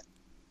then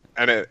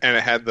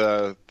it had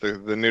the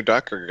new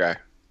Docker guy,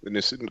 the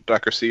new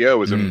Docker CEO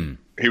was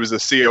he was the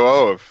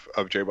COO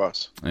of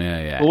JBoss.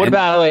 Yeah. Well, what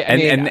about and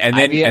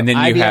then you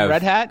IBM have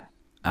Red Hat?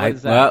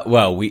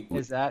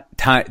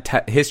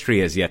 History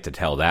has yet to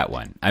tell that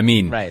one. I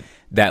mean,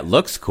 that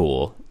looks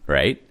cool.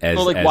 Right.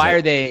 Why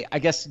are they? I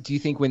guess. Do you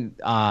think when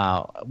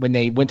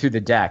they went through the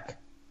deck,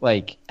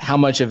 like how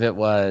much of it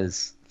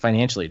was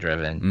financially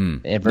driven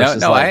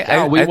versus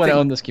we want to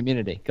own this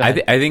community? I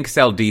think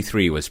Cell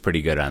D3 was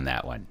pretty good on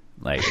that one.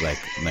 Like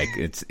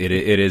it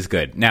is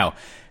good. Now,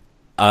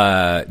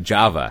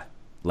 Java.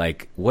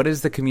 Like, what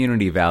is the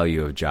community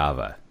value of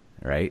Java?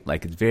 Right.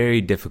 Like, it's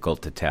very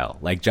difficult to tell.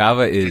 Like,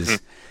 Java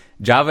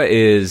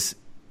is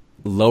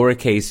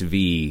lowercase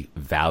v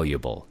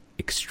valuable.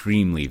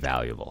 Extremely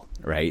valuable,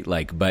 right?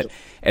 Like, but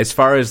as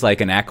far as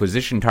like an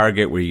acquisition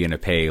target where you're going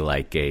to pay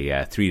like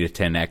a 3 to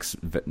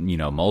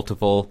 10x,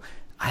 multiple,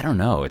 I don't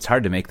know. It's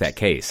hard to make that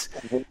case.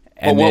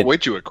 And what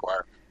would you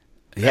acquire?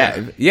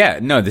 Yeah.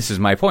 No, this is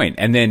my point.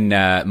 And then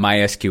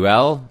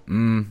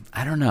MySQL,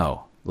 I don't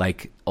know.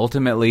 Like,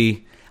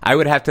 ultimately, I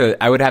would have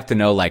to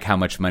know like how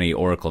much money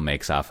Oracle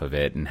makes off of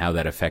it and how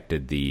that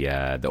affected the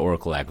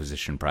Oracle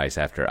acquisition price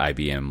after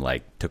IBM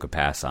like took a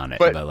pass on it.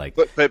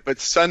 But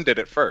Sun did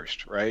it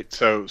first, right?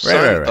 So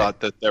Sun thought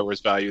that there was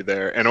value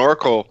there, and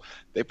Oracle,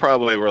 they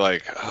probably were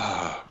like,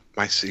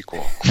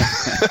 MySQL.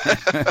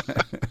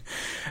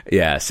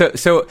 Yeah.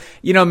 So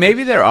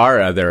maybe there are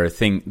other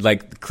things,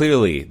 like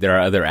clearly there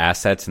are other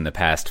assets in the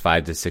past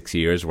 5 to 6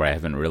 years where I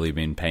haven't really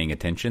been paying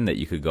attention that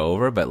you could go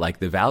over, but like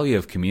the value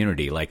of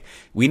community, like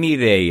we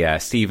need a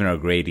Stephen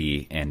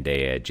O'Grady and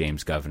a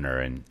James Governor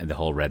and the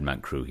whole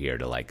Redmont crew here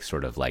to like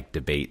sort of like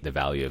debate the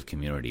value of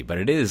community. But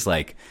it is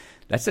like,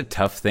 that's a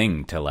tough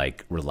thing to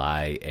like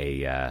rely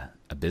a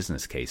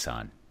business case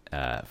on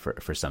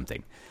for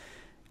something.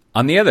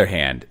 On the other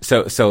hand,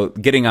 so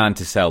getting on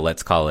to sell,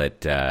 let's call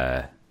it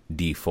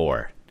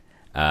D4.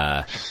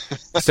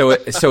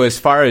 So as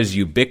far as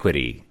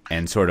ubiquity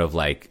and sort of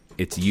like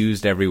it's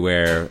used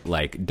everywhere,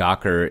 like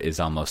Docker is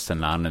almost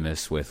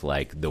synonymous with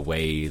like the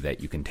way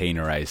that you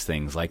containerize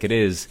things. Like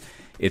it's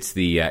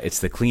the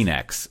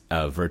Kleenex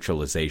of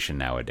virtualization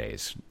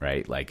nowadays,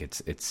 right? Like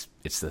it's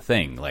the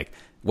thing. Like,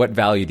 what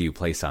value do you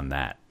place on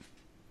that?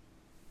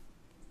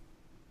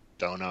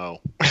 Don't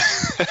know.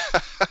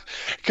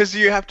 Because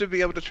you have to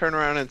be able to turn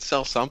around and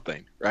sell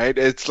something, right?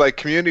 It's like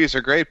communities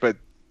are great, but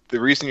the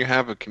reason you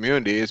have a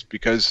community is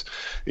because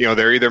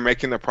they're either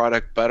making the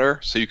product better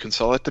so you can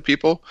sell it to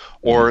people,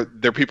 or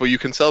they're people you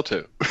can sell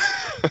to.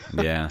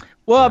 Yeah.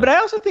 Well, but I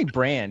also think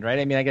brand, right?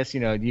 I mean, I guess we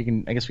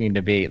can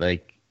debate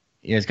like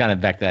it's kind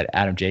of back to that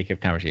Adam Jacob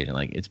conversation.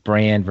 Like, it's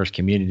brand versus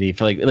community.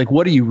 For like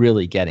what are you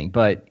really getting?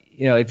 But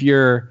if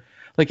you're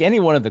like any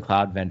one of the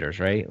cloud vendors,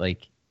 right?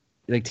 Like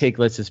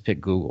let's just pick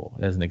Google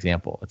as an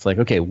example. It's like,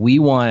 okay, we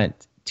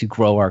want to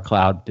grow our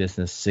cloud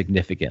business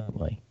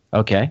significantly.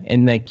 Okay.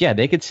 And they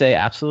could say,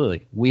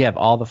 absolutely, we have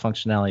all the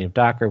functionality of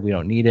Docker. We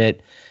don't need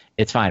it.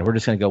 It's fine. We're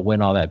just going to go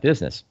win all that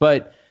business.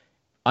 But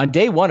on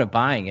day one of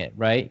buying it,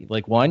 right?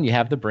 Like, one, you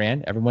have the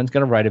brand. Everyone's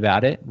going to write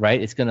about it,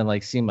 right? It's going to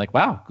like seem like,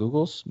 wow,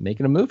 Google's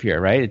making a move here,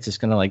 right? It's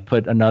just going to like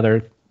put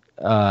another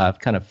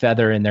kind of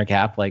feather in their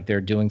cap, like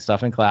they're doing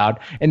stuff in cloud.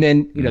 And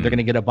then, they're going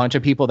to get a bunch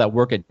of people that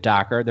work at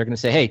Docker. They're going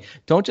to say, hey,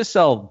 don't just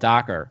sell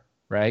Docker,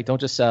 right? Don't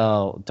just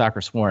sell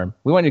Docker Swarm.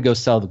 We want you to go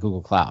sell the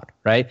Google Cloud,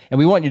 right? And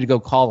we want you to go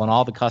call on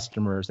all the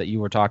customers that you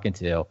were talking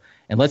to,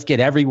 and let's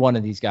get every one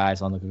of these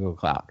guys on the Google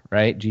Cloud,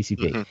 right?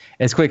 GCP,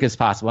 as quick as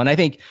possible. And I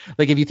think,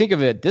 like, if you think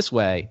of it this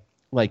way,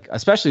 like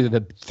especially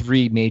the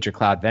three major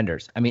cloud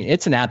vendors. I mean,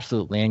 it's an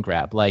absolute land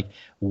grab. Like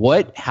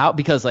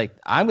because like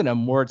I'm going to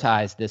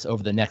amortize this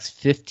over the next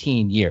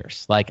 15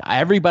 years. Like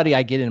everybody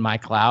I get in my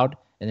cloud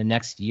in the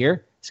next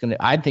year,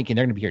 I'm thinking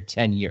they're going to be here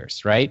 10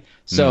 years, right?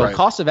 So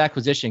cost of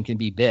acquisition can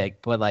be big,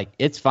 but like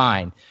it's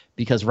fine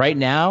because right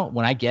now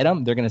when I get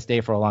them, they're going to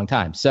stay for a long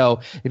time. So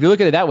if you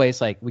look at it that way,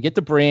 it's like we get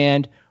the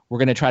brand, we're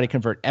going to try to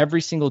convert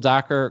every single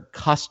Docker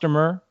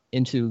customer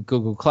into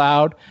Google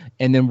Cloud,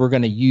 and then we're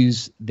going to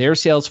use their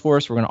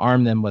Salesforce. We're going to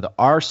arm them with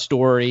our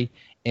story,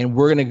 and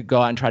we're going to go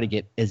out and try to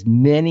get as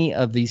many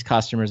of these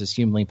customers as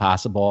humanly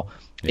possible.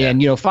 Yeah.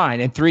 And,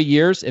 fine. In 3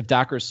 years, if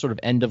Docker's sort of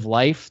end of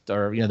life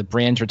or, the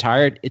brand's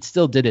retired, it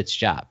still did its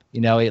job.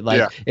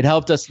 It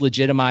helped us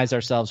legitimize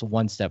ourselves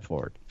one step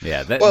forward.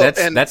 Yeah,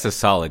 that's a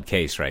solid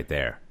case right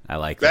there. I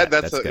like that.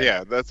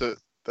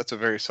 That's a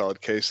very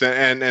solid case.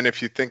 And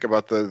if you think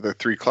about the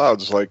three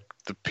clouds, like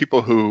the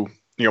people who,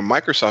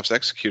 Microsoft's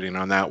executing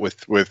on that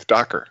with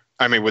Docker.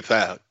 I mean, with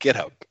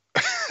GitHub,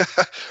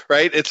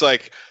 right? It's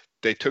like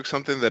they took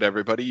something that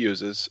everybody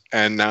uses,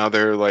 and now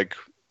they're like,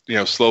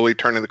 slowly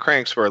turning the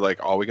cranks where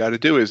like all we got to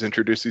do is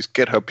introduce these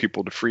GitHub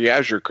people to free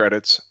Azure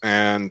credits,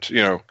 and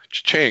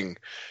cha-ching,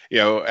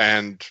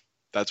 and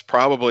that's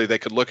probably they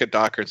could look at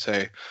Docker and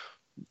say,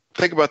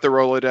 think about the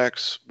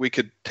Rolodex. We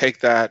could take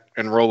that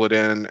and roll it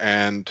in,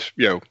 and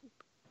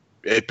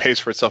it pays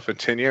for itself in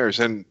 10 years.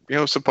 And,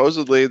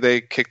 supposedly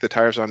they kicked the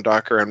tires on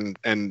Docker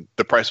and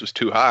the price was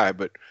too high,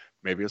 but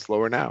maybe it's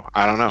lower now.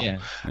 I don't know. Yeah.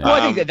 Well,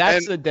 I think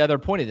that's the other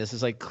point of this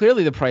is like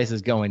clearly the price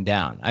is going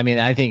down. I mean,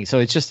 I think so.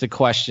 It's just a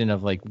question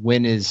of like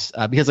when is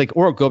because like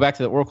go back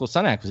to the Oracle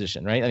Sun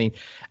acquisition, right? I mean,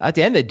 at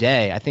the end of the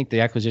day, I think the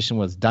acquisition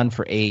was done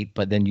for 8,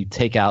 but then you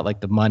take out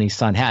like the money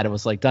Sun had, it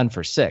was like done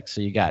for 6.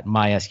 So you got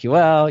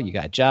MySQL, you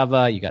got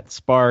Java, you got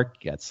Spark,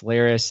 you got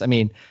Solaris. I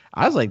mean,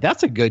 I was like,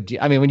 that's a good deal.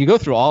 I mean, when you go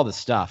through all the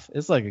stuff,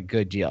 it's like a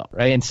good deal,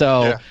 right? And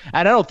so, and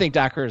I don't think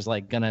Docker is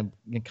like gonna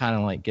kind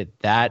of like get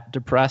that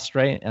depressed,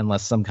 right?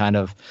 Unless some kind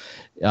of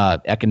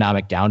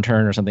economic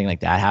downturn or something like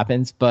that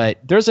happens. But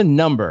there's a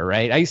number,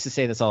 right? I used to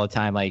say this all the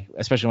time, like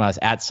especially when I was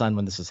at Sun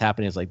when this was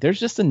happening. It's like there's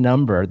just a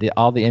number.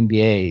 All the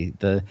MBA,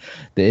 the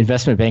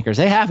investment bankers,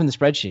 they have in the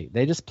spreadsheet.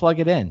 They just plug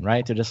it in,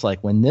 right? They're just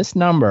like when this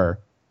number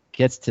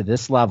gets to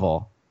this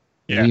level.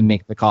 Yeah. We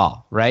make the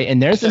call, right?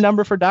 And there's the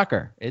number for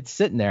Docker. It's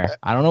sitting there.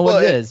 I don't know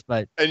what it is,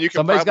 but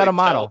somebody's got a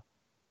model.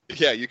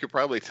 You could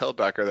probably tell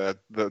Docker that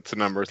that's a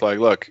number. It's like,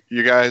 look,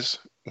 you guys,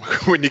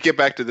 when you get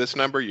back to this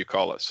number, you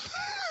call us.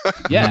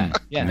 Yeah.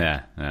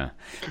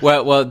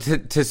 Well,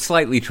 to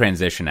slightly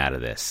transition out of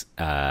this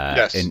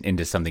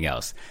into something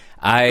else.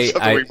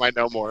 We might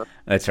know more.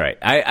 That's right.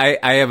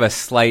 I have a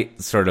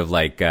slight sort of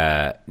like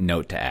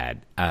note to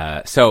add.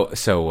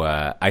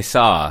 So I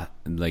saw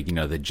like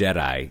the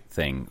Jedi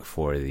thing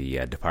for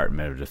the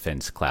Department of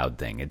Defense cloud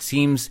thing. It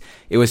seems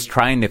it was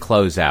trying to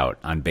close out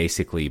on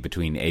basically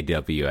between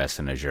AWS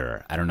and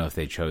Azure. I don't know if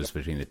they chose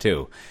between the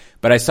two,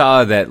 but I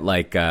saw that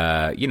like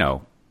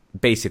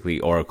basically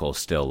Oracle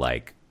still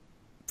like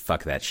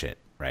fuck that shit.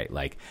 Right,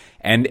 like,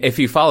 and if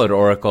you followed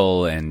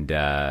Oracle and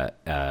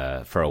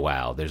for a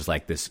while, there's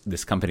like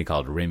this company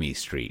called Rimmy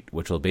Street,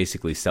 which will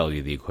basically sell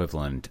you the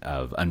equivalent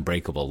of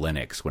Unbreakable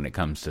Linux when it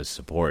comes to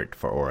support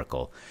for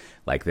Oracle.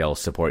 Like they'll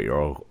support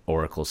your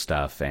Oracle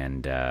stuff,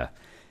 and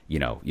you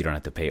don't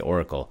have to pay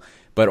Oracle.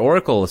 But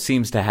Oracle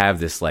seems to have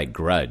this like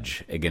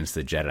grudge against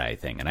the Jedi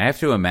thing, and I have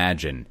to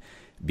imagine,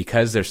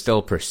 because they're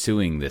still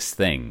pursuing this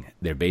thing,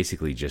 they're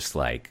basically just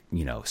like,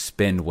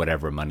 spend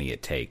whatever money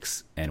it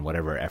takes and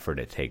whatever effort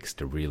it takes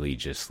to really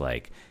just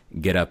like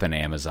get up in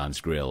Amazon's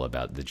grill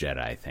about the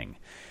Jedi thing.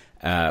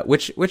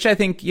 Which I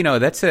think,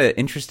 that's a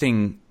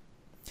interesting.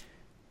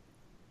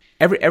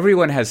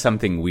 Everyone has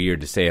something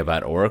weird to say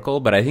about Oracle,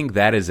 but I think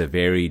that is a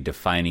very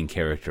defining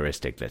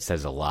characteristic that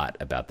says a lot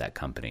about that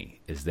company,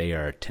 is they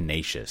are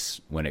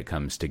tenacious when it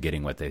comes to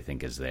getting what they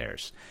think is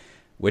theirs.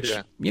 Which,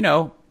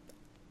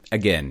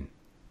 again,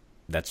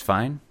 that's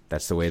fine.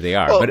 That's the way they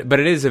are. Well,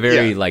 but it is a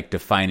very like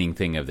defining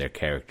thing of their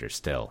character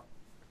still.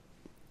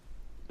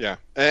 Yeah,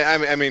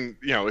 I mean,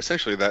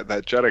 essentially that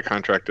Jedi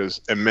contract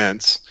is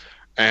immense,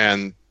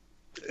 and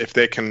if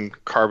they can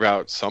carve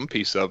out some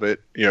piece of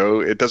it,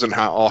 it doesn't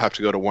all have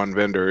to go to one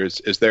vendor.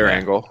 Is their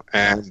angle,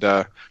 and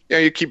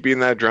you keep beating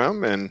that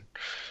drum, and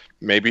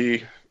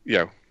maybe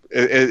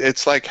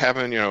it's like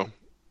having a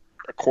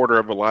quarter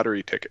of a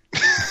lottery ticket.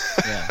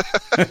 Yeah.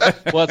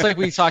 Well, it's like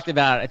we talked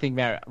about. I think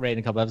Matt read in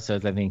a couple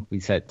episodes. I think we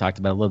talked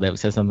about it a little bit. We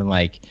said something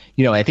like,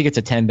 I think it's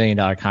a $10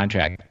 billion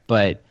contract,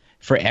 but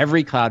for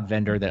every cloud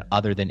vendor that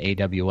other than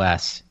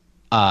AWS,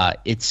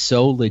 it's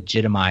so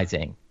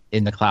legitimizing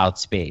in the cloud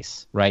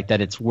space, right?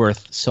 That it's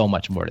worth so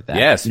much more to that.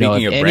 Yeah.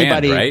 Speaking of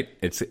brand, right?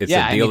 It's a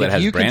deal that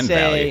has brand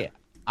value.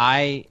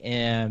 I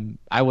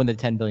won the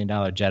 $10 billion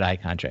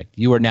Jedi contract.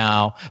 You are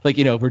now like,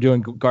 if we're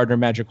doing Gartner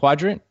Magic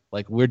Quadrant,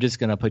 like we're just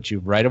going to put you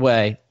right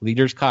away,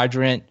 leaders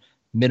quadrant,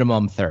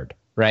 minimum third,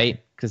 right?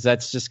 Because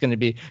that's just going to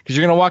be, because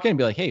you're going to walk in and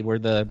be like, hey, we're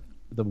the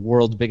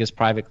world's biggest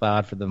private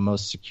cloud for the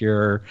most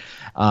secure,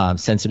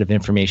 sensitive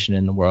information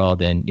in the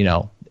world. And,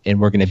 and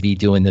we're going to be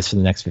doing this for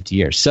the next 50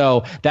 years.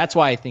 So that's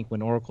why I think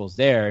when Oracle's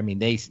there, I mean,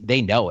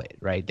 they know it,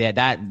 right?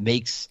 That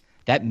makes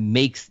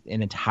an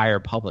entire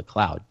public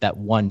cloud, that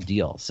one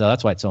deal. So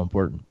that's why it's so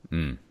important.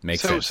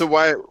 Makes sense. So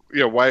why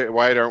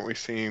aren't we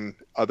seeing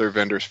other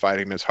vendors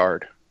fighting as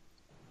hard?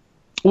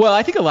 Well,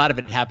 I think a lot of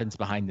it happens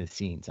behind the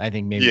scenes. I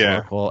think maybe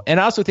Oracle, and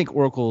I also think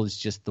Oracle is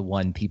just the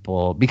one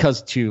people,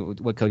 because to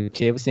what Coach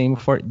was saying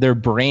before, their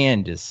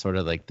brand is sort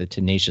of like the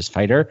tenacious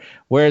fighter.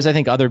 Whereas I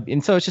think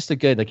and so it's just a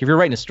good, like if you're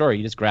writing a story,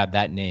 you just grab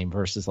that name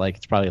versus like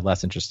it's probably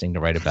less interesting to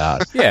write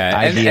about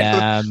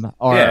IBM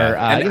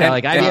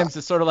IBM's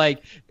is sort of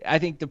like, I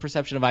think the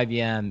perception of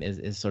IBM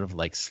is sort of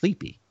like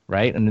sleepy.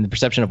 Right, and then the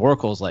perception of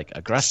Oracle is like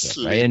aggressive,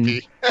 Sleepy. right?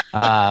 And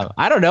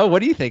I don't know.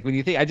 What do you think? When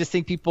you think, I just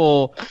think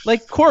people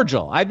like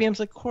cordial. IBM's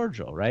like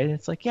cordial, right?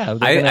 It's like, yeah,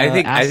 I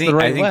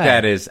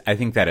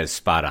think that is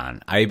spot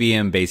on.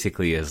 IBM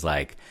basically is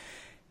like,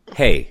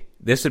 hey,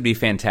 this would be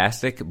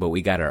fantastic, but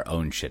we got our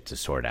own shit to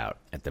sort out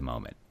at the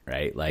moment,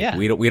 right? Like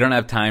we don't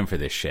have time for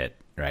this shit,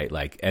 right?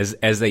 Like as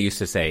they used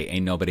to say,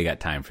 ain't nobody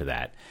got time for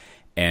that.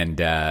 And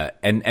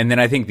then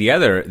I think the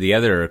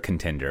other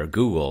contender,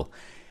 Google.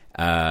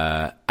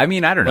 I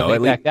mean, I don't know. They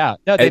backed out.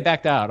 No, they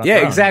backed out.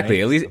 Yeah,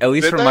 exactly. Right? At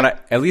least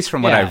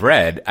from what I've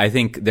read, I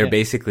think they're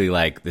basically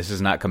like, this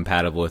is not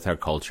compatible with our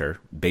culture.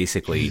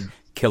 Basically,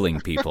 killing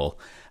people.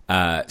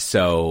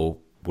 So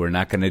we're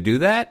not going to do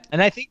that.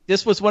 And I think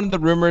this was one of the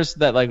rumors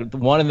that, like,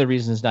 one of the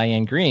reasons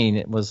Diane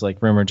Green was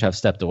like rumored to have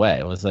stepped away.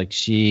 It was like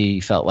she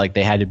felt like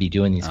they had to be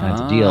doing these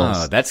kinds of deals.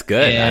 Oh, that's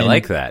good. I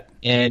like that.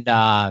 And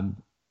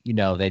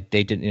they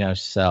didn't.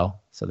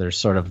 So there's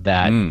sort of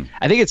that.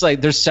 I think it's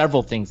like there's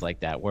several things like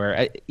that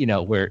where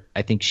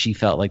I think she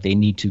felt like they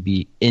need to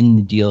be in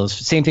the deals.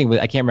 Same thing with,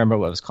 I can't remember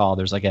what it was called.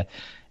 There's like an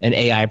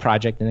AI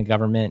project in the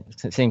government,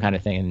 same kind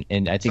of thing.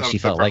 And I think she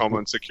felt like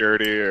Homeland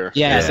Security or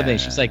something.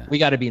 She's like, we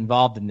got to be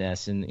involved in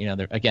this. And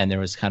there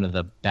was kind of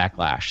the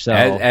backlash. So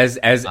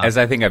as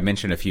I think I've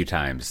mentioned a few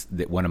times,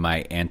 that one of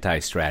my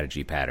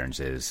anti-strategy patterns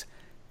is,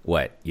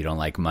 what, you don't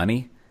like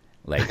money?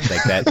 Like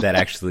that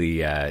actually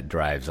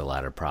drives a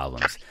lot of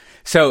problems.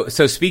 So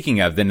speaking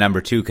of the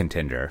number 2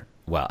 contender,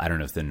 well, I don't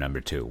know if the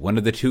number 2, one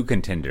of the 2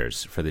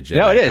 contenders for the Jedi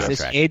No, it is.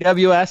 contract. It's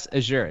AWS,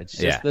 Azure. It's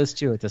just those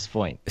 2 at this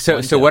point.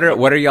 So what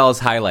are y'all's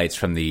highlights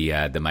from the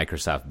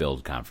Microsoft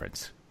Build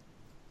conference?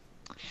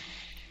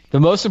 The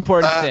most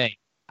important thing,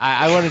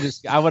 I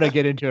want to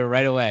get into it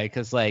right away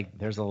because like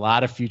there's a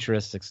lot of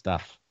futuristic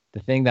stuff. The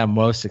thing that I'm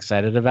most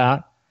excited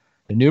about,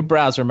 the new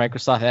browser,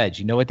 Microsoft Edge.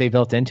 You know what they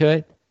built into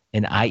it?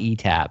 An IE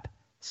tab.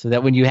 So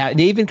that when you have,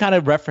 they even kind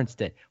of referenced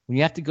it, when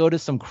you have to go to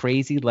some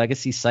crazy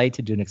legacy site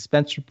to do an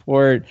expense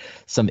report,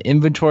 some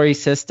inventory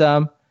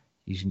system,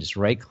 you can just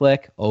right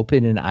click,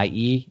 open an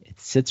IE. It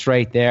sits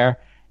right there,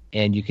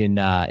 and you can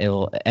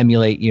it'll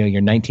emulate your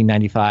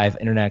 1995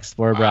 Internet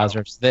Explorer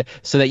browser,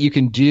 so that you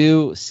can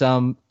do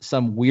some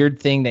weird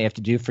thing that you have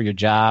to do for your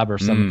job or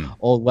some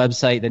old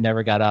website that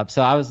never got up.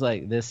 So I was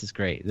like, this is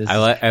great. I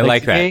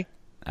like that.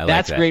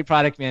 That's great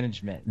product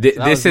management.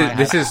 This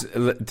is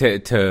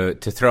to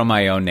throw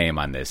my own name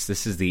on this.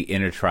 This is the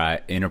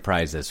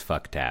enterprise as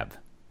fuck tab,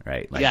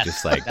 right? Like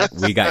just like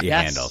we got you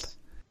handled.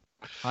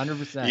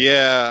 100%.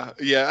 Yeah.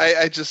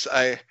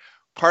 I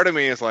part of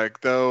me is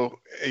like, though,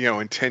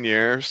 in 10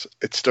 years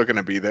it's still going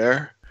to be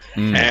there,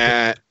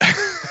 and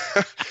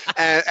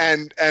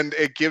and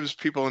it gives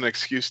people an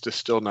excuse to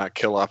still not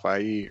kill off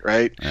IE,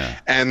 right? Yeah.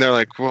 And they're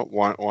like, well,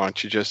 why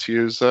don't you just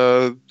use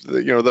why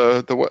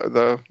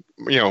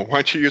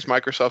don't you use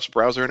Microsoft's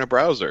browser in a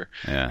browser?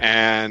 Yeah.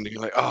 And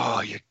you're like,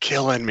 oh, you're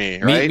killing me,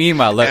 right?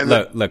 Meanwhile,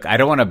 look, I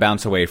don't want to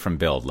bounce away from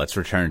Build. Let's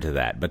return to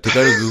that. But to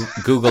go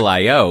to Google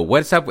I/O,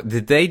 what's up?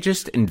 Did they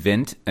just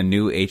invent a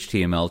new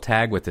HTML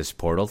tag with this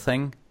portal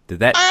thing? Did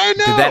that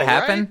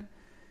happen? Right?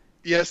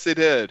 Yes, they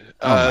did.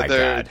 Oh my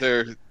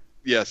God.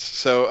 Yes.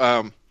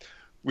 So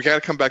we got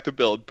to come back to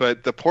Build,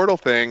 but the portal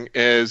thing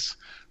is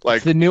like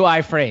it's the new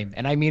iframe,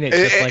 and I mean it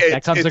just like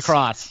that comes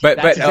across. But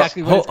that's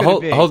exactly what it's going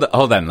to be.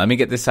 Hold on. Let me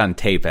get this on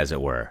tape, as it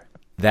were.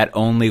 That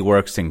only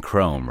works in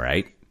Chrome,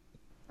 right?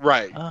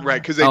 Right.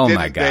 Because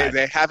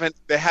they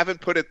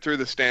haven't put it through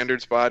the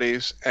standards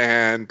bodies,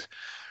 and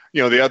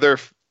the other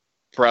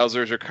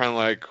browsers are kind of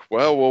like,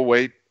 well, we'll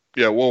wait.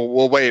 Yeah,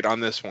 we'll wait on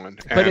this one.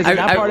 But is it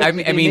not part of,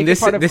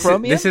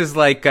 this is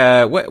like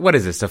what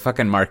is this, a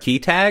fucking marquee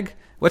tag?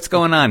 What's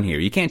going on here?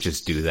 You can't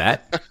just do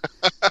that.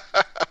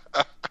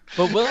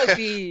 But will it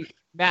be,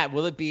 Matt?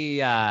 Will it be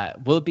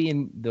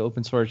in the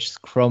open source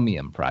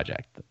Chromium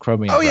project? The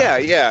Chromium. Oh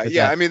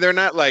yeah. I mean, they're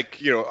not like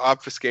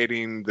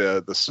obfuscating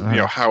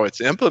the how it's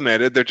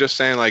implemented. They're just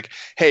saying like,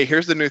 hey,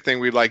 here's the new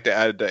thing we'd like to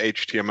add to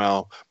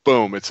HTML.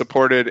 Boom, it's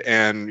supported,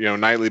 and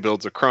Nightly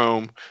builds a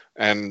Chrome,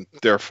 and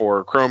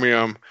therefore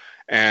Chromium,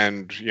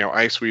 and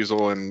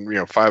Iceweasel, and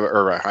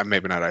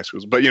maybe not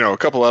Iceweasel, but a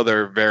couple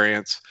other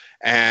variants,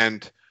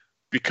 and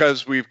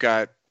because we've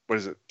got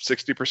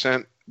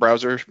 60%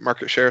 browser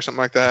market share or something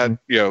like that,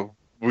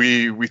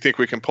 we think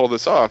we can pull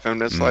this off,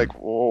 and it's like,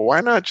 well,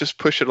 why not just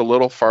push it a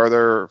little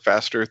farther,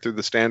 faster through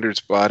the standards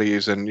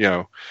bodies, and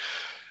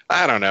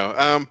I don't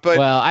know. But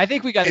Well, I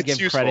think we got to it's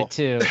give useful. credit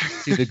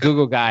to the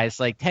Google guys.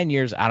 Like 10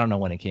 years, I don't know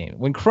when it came.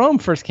 When Chrome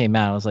first came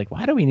out, I was like,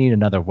 why do we need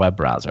another web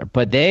browser?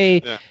 But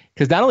Yeah.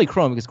 because not only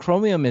Chrome, because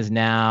Chromium is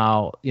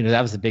now,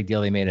 that was the big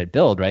deal they made at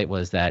Build, right?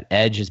 Was that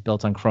Edge is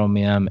built on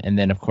Chromium, and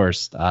then of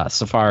course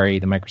Safari,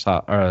 the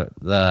Microsoft or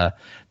the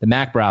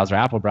Mac browser,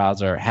 Apple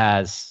browser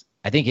has.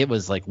 I think it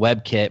was like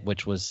WebKit,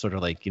 which was sort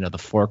of like, the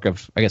fork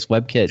of, I guess,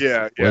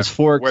 WebKit was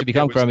forked to WebKit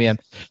become was- Chromium.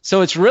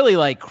 So it's really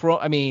like Chrome.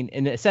 I mean,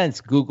 in a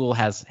sense, Google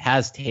has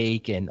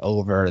taken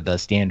over the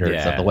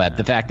standards of the web.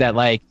 The fact that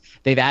like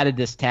they've added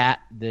this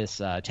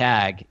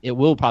tag, it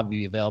will probably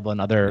be available in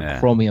other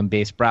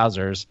Chromium-based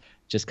browsers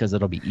just because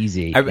it'll be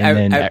easy.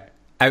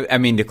 I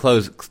mean, to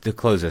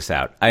close us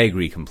out, I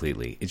agree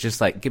completely. It's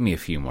just like, give me a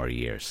few more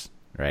years,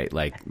 right?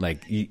 Like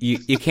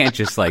you can't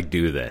just like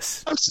do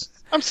this.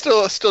 I'm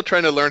still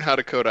trying to learn how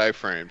to code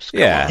iframes.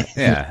 Come on.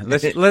 Yeah.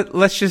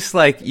 Let's just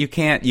like you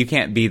can't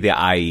be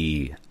the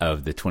IE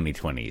of the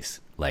 2020s.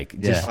 Like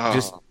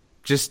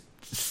just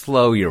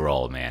slow your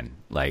roll, man.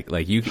 Like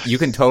you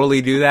can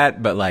totally do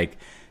that, but like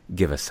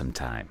give us some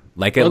time.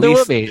 Like at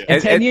least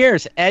in 10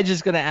 years, Edge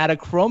is going to add a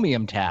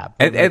Chromium tab.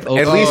 At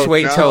least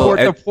wait till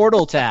the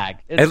portal tag.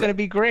 It's going to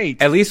be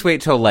great. At least wait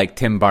till like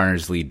Tim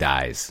Berners-Lee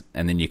dies,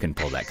 and then you can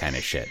pull that kind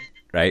of shit,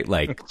 right?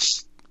 Like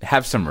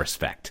have some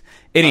respect.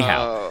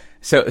 Anyhow,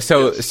 so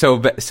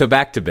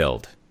back to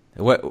Build.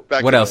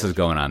 What else is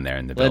going on there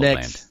in the Build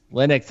land?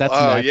 Linux. That's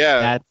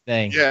that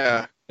thing.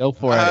 Yeah, go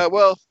for it.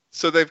 Well,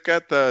 so they've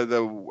got the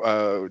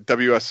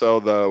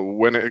WSL,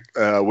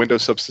 the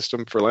Windows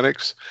subsystem for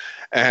Linux,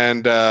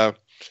 and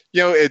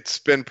it's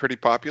been pretty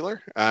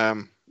popular.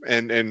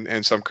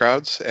 In some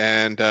crowds,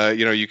 and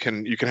you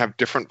can have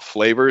different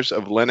flavors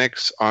of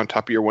Linux on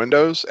top of your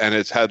Windows, and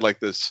it's had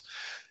like this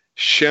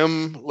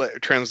shim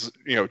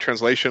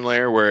translation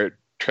layer where it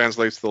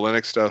translates the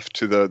Linux stuff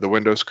to the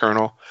Windows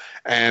kernel,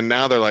 and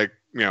now they're like,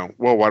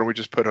 well, why don't we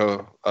just put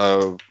a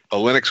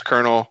Linux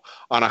kernel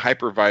on a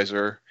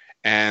hypervisor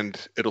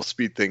and it'll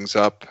speed things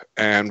up,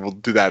 and we'll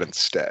do that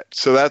instead.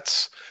 So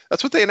that's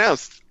what they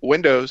announced.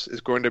 Windows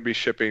is going to be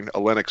shipping a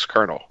Linux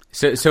kernel.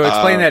 So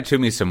explain that to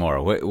me some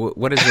more.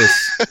 What is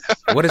this?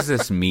 What does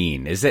this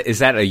mean? Is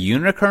that a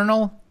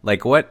unikernel?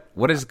 Like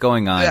what is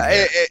going on?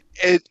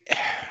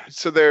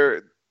 So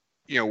they're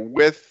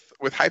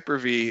with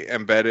Hyper-V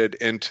embedded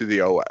into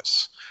the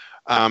OS.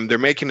 They're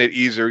making it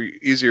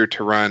easier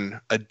to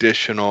run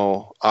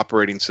additional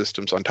operating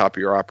systems on top of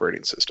your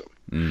operating system.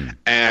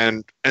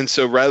 And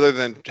so rather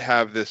than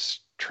have this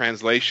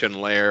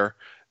translation layer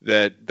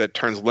that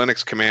turns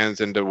Linux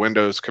commands into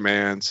Windows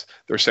commands,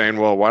 they're saying,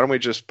 well, why don't we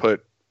just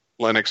put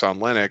Linux on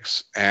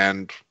Linux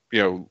and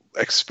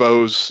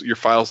expose your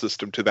file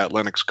system to that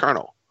Linux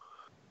kernel?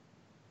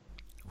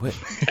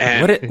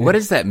 What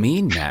does that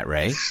mean, Matt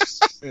Ray?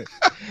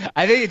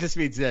 I think it just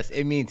means this.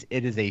 It means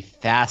it is a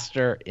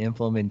faster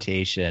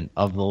implementation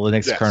of the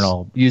Linux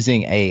kernel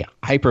using a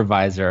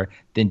hypervisor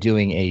than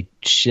doing a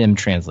shim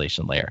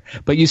translation layer.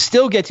 But you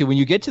still get to, when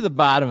you get to the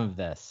bottom of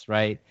this,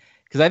 right?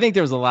 Because I think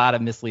there was a lot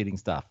of misleading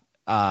stuff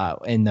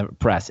in the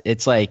press.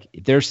 It's like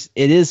it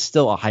is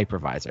still a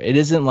hypervisor. It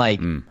isn't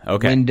like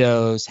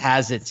Windows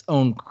has its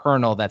own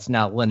kernel that's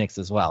now Linux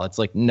as well. It's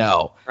like,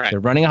 no, they're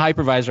running a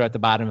hypervisor at the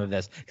bottom of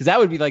this, because that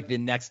would be like the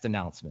next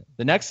announcement.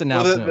 The next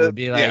announcement would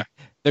be like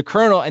the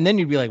kernel, and then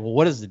you'd be like, well,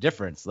 what is the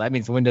difference? That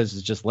means Windows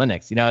is just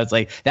Linux. It's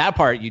like that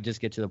part. You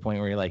just get to the point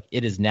where you're like,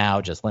 it is now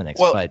just Linux.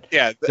 Well, but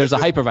there's a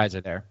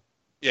hypervisor there.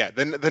 Yeah,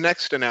 the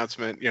next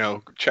announcement,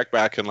 check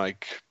back in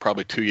like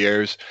probably 2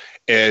 years,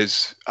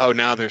 is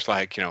now there's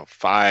like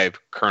 5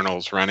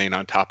 kernels running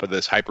on top of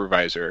this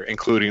hypervisor,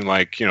 including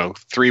like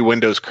 3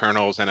 Windows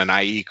kernels and an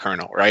IE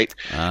kernel, right?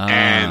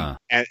 And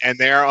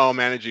they're all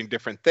managing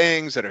different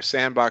things that are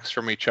sandboxed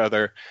from each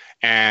other.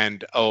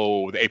 And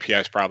the API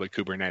is probably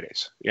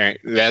Kubernetes. Yeah,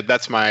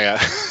 that's my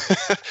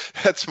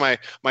that's my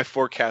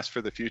forecast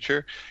for the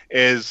future.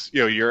 Is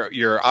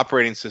your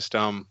operating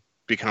system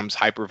becomes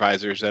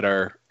hypervisors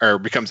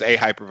becomes a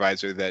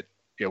hypervisor that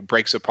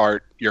breaks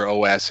apart your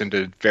OS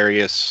into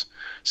various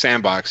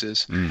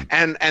sandboxes.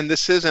 And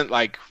this isn't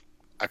like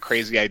a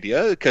crazy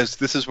idea, because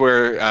this is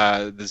where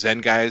the Zen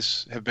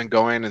guys have been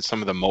going, and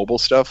some of the mobile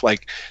stuff.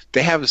 Like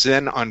they have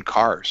Zen on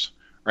cars,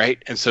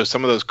 right? And so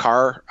some of those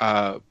car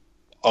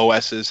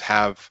OSs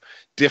have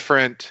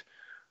different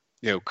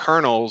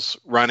kernels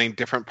running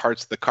different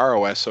parts of the car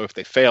OS. So if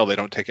they fail, they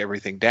don't take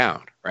everything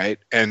down, right?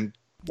 And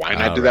why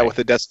not do that with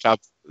the desktop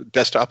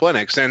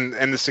Linux?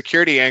 And the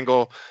security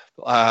angle,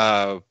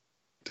 oh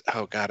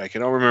God, I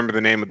can don't remember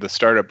the name of the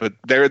startup, but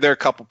there are a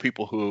couple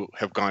people who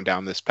have gone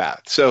down this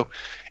path. So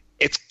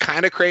it's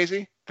kind of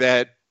crazy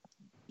that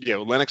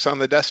Linux on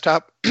the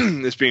desktop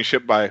is being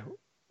shipped by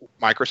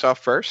Microsoft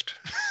first,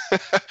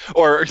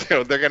 or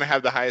they're going to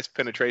have the highest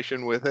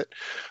penetration with it.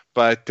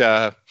 But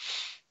there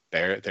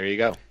you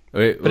go.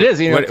 Wait, but it is.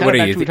 What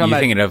are you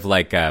thinking of?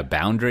 Like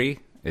Boundary?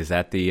 Is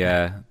that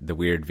the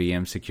weird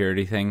VM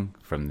security thing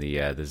from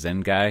the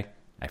Zen guy?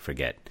 I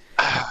forget.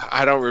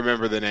 I don't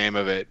remember the name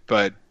of it,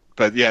 but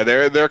yeah,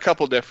 there are a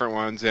couple different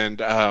ones, and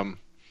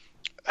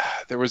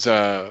there was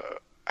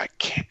I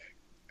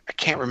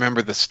can't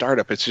remember the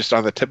startup. It's just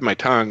on the tip of my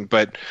tongue,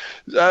 but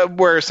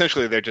where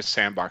essentially they're just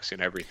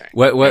sandboxing everything.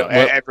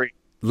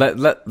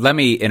 Let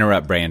me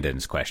interrupt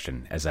Brandon's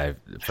question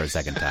for a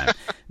second time.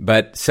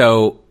 But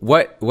so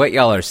what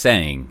y'all are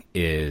saying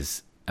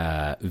is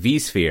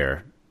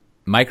vSphere,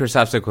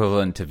 Microsoft's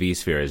equivalent to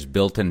vSphere, is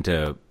built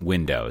into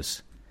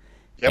Windows.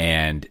 Yep.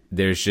 And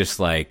there's just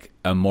like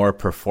a more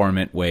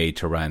performant way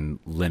to run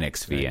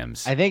Linux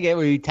VMs. I think it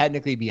would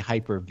technically be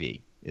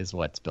Hyper-V is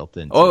what's built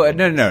in. Oh,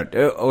 no.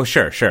 Oh,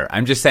 sure.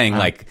 I'm just saying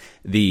like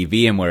the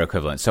VMware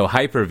equivalent. So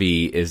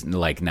Hyper-V is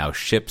like now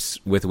ships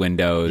with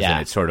Windows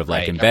and it's sort of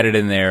like embedded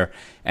in there.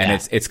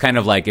 And it's kind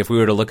of like if we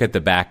were to look at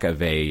the back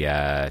of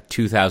a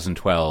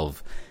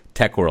 2012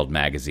 Tech World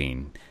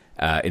magazine,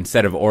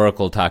 instead of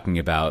Oracle talking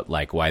about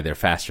like why they're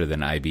faster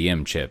than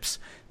IBM chips,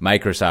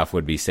 Microsoft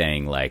would be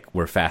saying like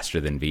we're faster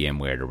than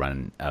VMware to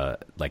run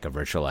like a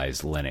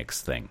virtualized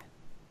Linux thing.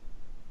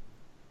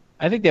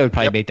 I think they would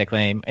probably make that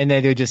claim, and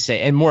then they would just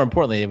say, and more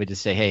importantly, they would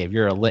just say, hey,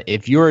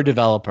 if you're a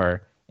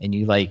developer and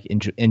you like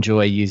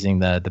enjoy using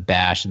the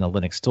Bash and the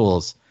Linux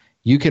tools,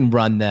 you can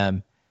run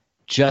them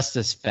just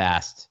as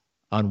fast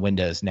on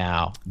Windows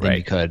now than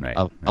you could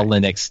a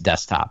Linux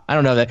desktop. I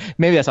don't know that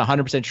maybe that's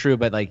 100% true,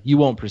 but like you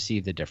won't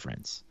perceive the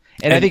difference.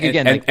 And I think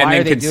again, and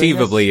then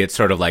conceivably, it's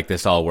sort of like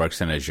this all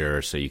works in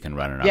Azure, so you can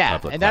run it on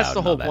public cloud. And that's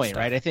the whole point,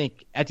 right? I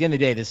think at the end of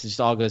the day, this just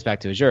all goes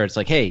back to Azure. It's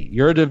like, hey,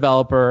 you're a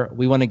developer.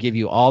 We want to give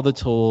you all the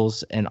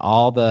tools and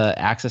all the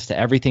access to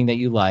everything that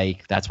you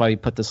like. That's why we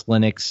put this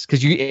Linux,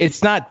 because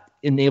it's not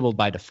enabled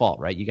by default,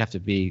 right? You have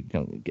to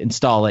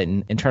install it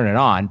and turn it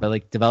on. But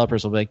like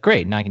developers will be like,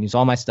 great, now I can use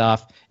all my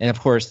stuff. And of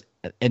course,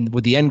 and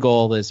with the end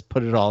goal is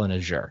put it all in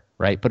Azure,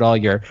 right? Put all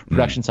your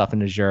production stuff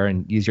in Azure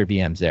and use your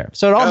VMs there.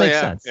 So it all makes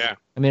sense. Yeah.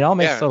 I mean, it all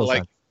makes total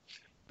sense.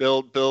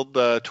 Build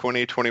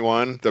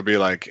 2021. They'll be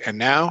like, and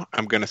now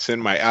I'm going to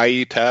send my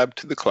IE tab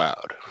to the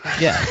cloud.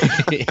 Yeah,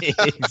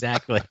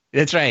 exactly.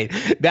 That's right.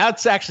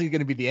 That's actually going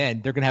to be the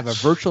end. They're going to have a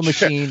virtual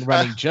machine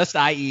running just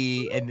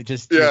IE, and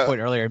just to your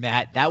point earlier,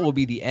 Matt, that will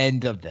be the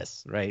end of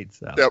this, right?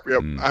 So. Yep.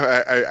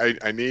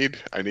 I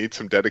need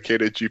some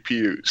dedicated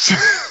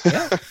GPUs.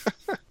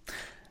 Yeah.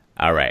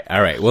 All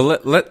right. Well,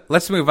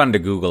 let's move on to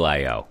Google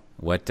I/O.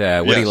 What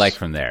do you like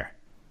from there?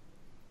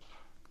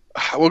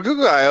 Well,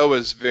 Google I/O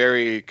is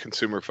very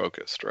consumer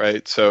focused,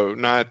 right? So it's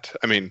not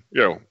going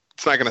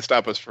to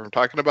stop us from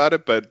talking about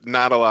it, but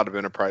not a lot of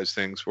enterprise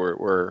things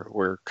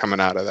were coming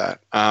out of that.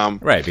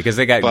 Right, because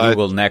they got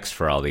Google Next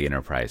for all the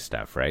enterprise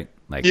stuff, right?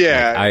 Like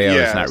I/O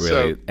is not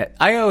really.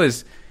 I/O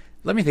is.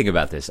 Let me think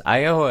about this.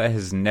 I/O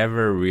has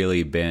never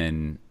really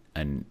been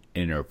an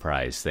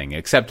enterprise thing,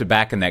 except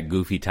back in that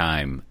goofy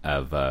time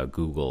of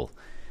Google.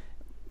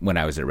 When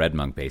I was at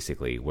RedMonk,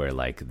 basically, where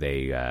like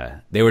they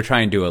were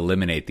trying to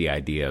eliminate the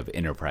idea of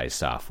enterprise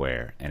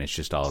software, and it's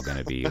just all going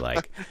to be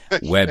like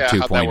Web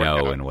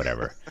 2.0 and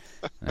whatever.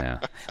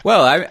 Yeah.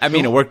 Well, I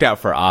mean, it worked out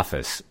for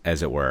Office,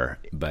 as it were,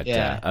 but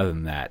other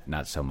than that,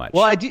 not so much.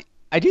 Well, I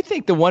do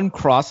think the one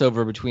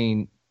crossover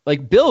between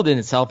like Build in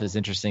itself is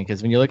interesting,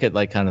 because when you look at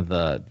like kind of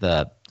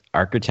the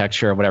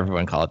architecture, or whatever you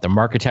want to call it, the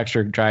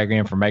architecture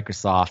diagram for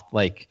Microsoft,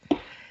 like.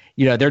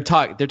 They're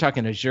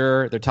talking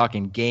Azure, they're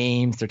talking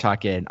games, they're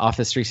talking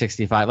Office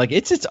 365. Like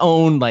it's its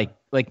own like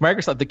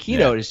Microsoft. The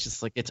keynote is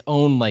just like its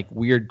own like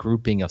weird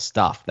grouping of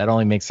stuff that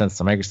only makes sense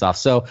to Microsoft.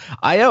 So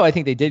I/O, I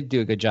think they did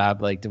do a good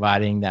job like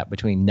dividing that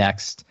between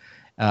Next,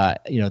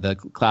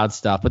 the cloud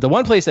stuff. But the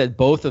one place that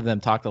both of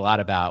them talked a lot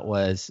about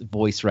was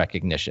voice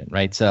recognition,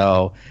 right?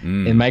 So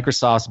in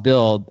Microsoft's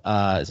Build,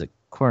 is it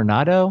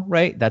Coronado,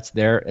 right? That's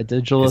their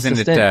digital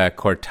assistant. Isn't it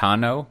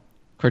Cortana?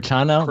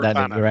 Cortana?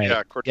 Cortana. Right.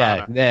 Yeah,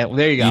 Cortana. Yeah,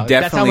 there you go.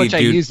 That's how much I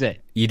use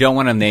it. You don't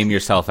want to name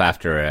yourself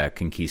after a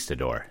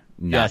conquistador.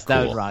 Yes, cool.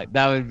 That was wrong.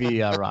 That would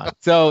be wrong.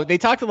 So they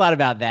talked a lot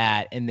about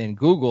that, and then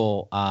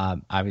Google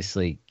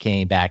obviously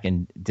came back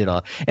and did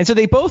all. And so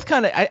they both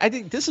kind of. I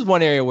think this is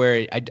one area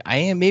where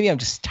I'm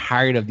just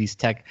tired of these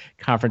tech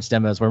conference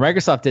demos where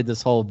Microsoft did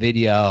this whole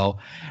video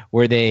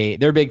where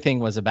their big thing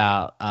was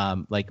about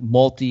like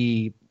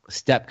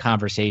multi-step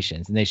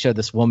conversations, and they showed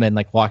this woman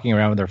like walking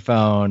around with her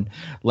phone,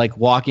 like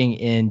walking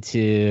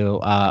into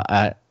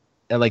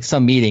like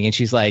some meeting, and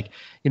she's like,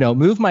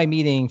 move my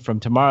meeting from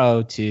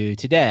tomorrow to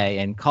today,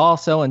 and call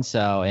so and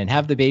so, and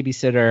have the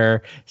babysitter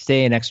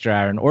stay an extra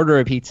hour, and order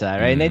a pizza,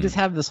 right? And they just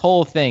have this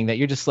whole thing that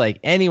you're just like,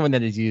 anyone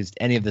that has used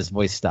any of this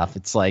voice stuff,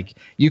 it's like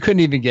you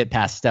couldn't even get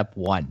past step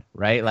one,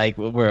 right? Like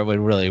where it would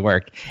really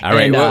work. All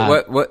right,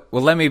 well,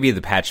 let me be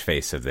the patch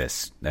face of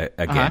this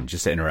again,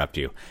 just to interrupt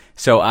you.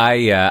 So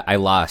I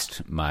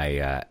lost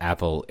my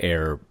Apple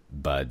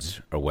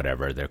AirBuds or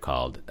whatever they're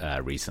called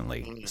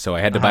recently. So I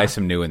had to buy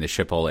some new in the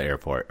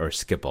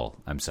Schiphol,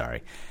 I'm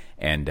sorry.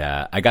 And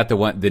I got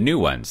the new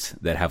ones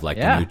that have like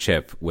the new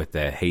chip with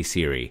the Hey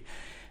Siri.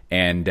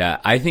 And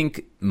I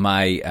think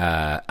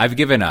I've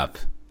given up.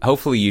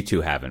 Hopefully you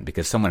two haven't,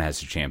 because someone has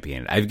to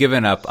champion it. I've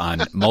given up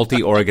on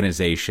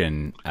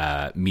multi-organization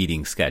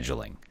meeting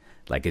scheduling.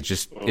 Like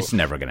it's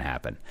never going to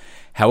happen.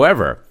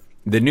 However,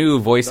 the new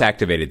voice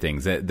activated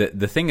things.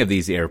 The thing of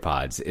these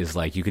AirPods is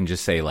like you can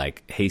just say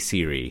like, "Hey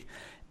Siri,"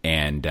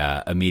 and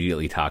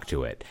immediately talk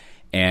to it.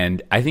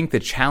 And I think the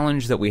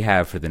challenge that we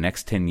have for the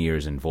next 10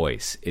 years in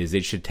voice is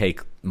it should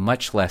take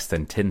much less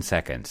than 10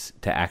 seconds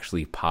to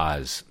actually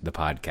pause the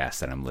podcast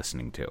that I'm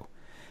listening to.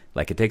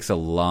 Like it takes a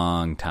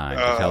long time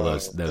to tell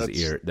those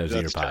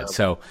EarPods. Terrible.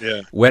 So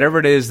Yeah. whatever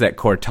it is that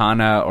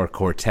Cortana or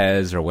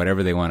Cortez or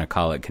whatever they want to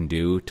call it can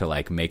do to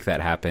like make that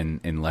happen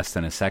in less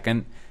than a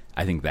second,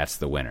 I think that's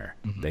the winner.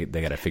 They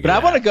got to figure. But I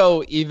want to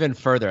go even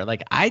further.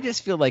 Like I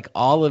just feel like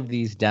all of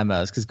these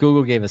demos, because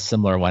Google gave a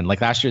similar one.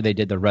 Like last year they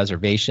did the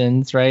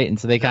reservations, right? And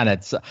so they kind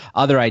of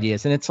other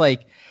ideas, and it's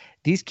like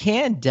these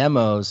canned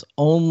demos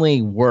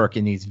only work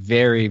in these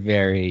very,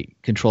 very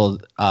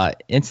controlled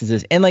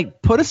instances. And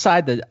like put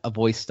aside the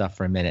voice stuff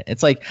for a minute.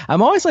 It's like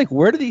I'm always like,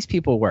 where do these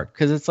people work?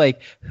 Because it's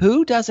like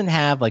who doesn't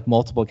have like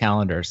multiple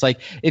calendars? Like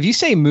if you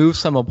say move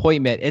some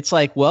appointment, it's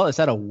like, well, is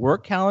that a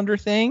work calendar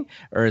thing,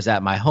 or is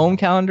that my home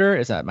calendar?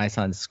 Is that my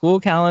son's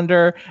school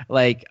calendar?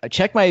 Like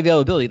check my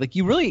availability. Like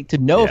you really to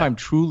know if I'm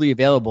truly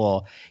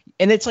available.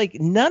 And it's like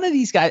none of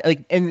these guys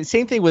like, and the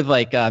same thing with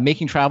like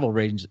making travel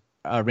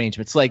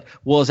arrangements. Like,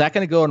 well, is that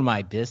going to go into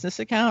my business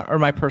account or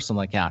my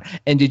personal account?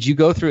 And did you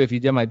go through, if you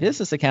did my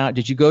business account,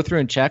 did you go through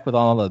and check with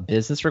all the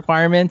business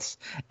requirements,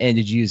 and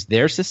did you use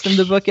their system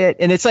to book it?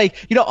 And it's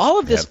like, all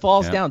of this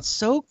falls down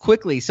so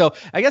quickly. So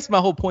I guess my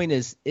whole point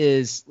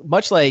is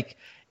much like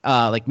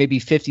maybe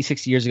 50,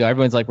 60 years ago,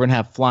 everyone's like, we're gonna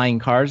have flying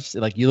cars.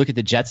 Like you look at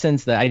the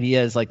Jetsons, the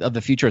idea is like of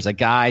the future is a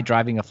guy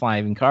driving a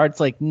flying car. It's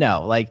like,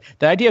 no, like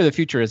the idea of the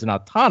future is an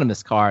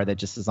autonomous car that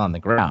just is on the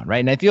ground, right?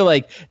 And I feel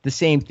like the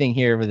same thing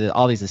here with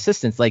all these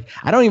assistants. Like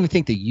I don't even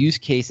think the use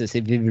cases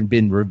have even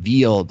been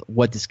revealed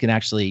what this can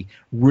actually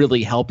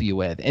really help you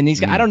with. And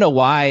these, I don't know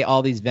why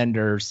all these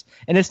vendors,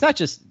 and it's not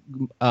just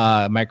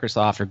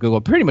Microsoft or Google,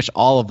 pretty much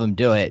all of them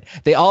do it.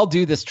 They all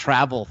do this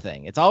travel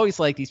thing. It's always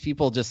like these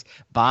people just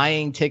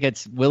buying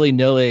tickets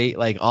willy-nilly,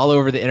 like all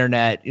over the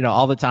internet,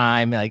 all the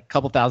time, like a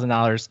couple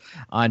 $1,000s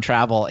on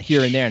travel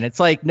here and there. And it's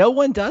like, no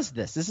one does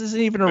this. This isn't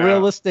even a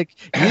realistic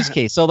use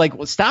case. So like,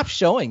 stop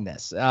showing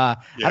this. I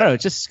don't know.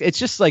 It's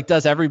just like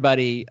does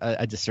everybody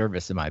a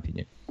disservice in my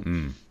opinion.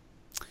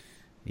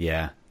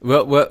 Yeah.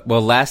 Well,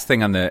 last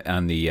thing on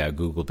the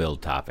Google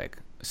Build topic.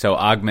 So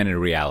augmented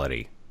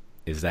reality.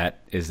 Is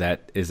that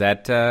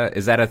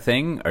a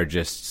thing or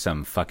just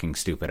some fucking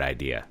stupid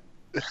idea?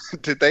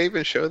 Did they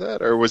even show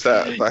that, or was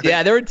that?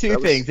 Yeah, there were two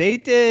things. They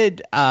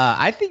did.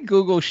 I think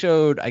Google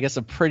showed, I guess,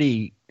 a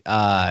pretty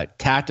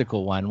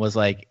tactical one. Was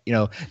like,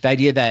 the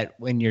idea that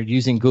when you're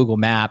using Google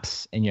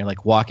Maps and you're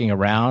like walking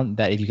around,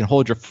 that if you can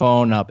hold your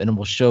phone up and it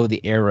will show the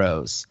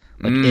arrows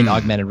like in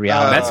augmented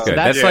reality. That's good. So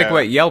that's like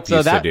what Yelp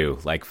used to do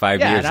like 5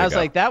 years ago. Yeah, and I was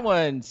like, that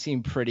one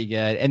seemed pretty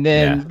good. And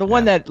then the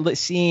one that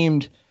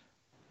seemed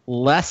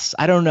less,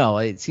 I don't know,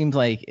 it seems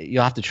like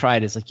you'll have to try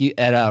it. It's like you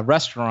at a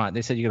restaurant,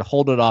 they said you could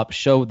hold it up,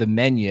 show the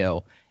menu,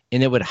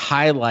 and it would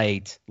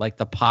highlight like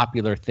the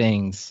popular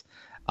things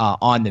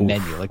on the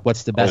menu, like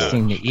what's the best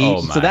thing to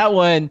eat. So that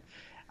one,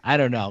 I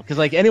don't know, because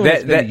like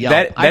anyone's been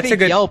Yelp, I think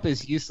Yelp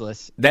is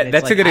useless.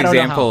 That's a good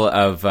example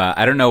of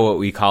I don't know what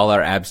we call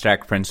our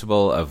abstract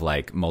principle of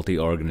like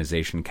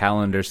multi-organization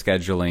calendar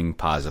scheduling,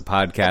 pause a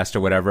podcast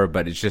or whatever,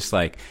 but it's just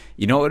like,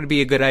 what would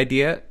be a good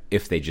idea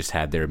if they just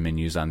had their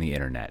menus on the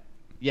internet.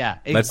 Yeah,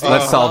 let's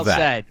solve that.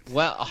 Said.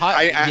 Well,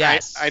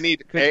 yes, I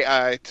need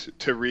AI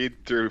to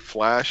read through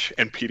Flash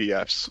and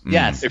PDFs.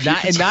 Yes,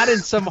 not in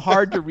some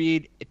hard to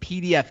read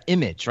PDF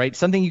image, right?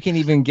 Something you can't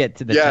even get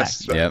to the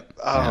text. Yep.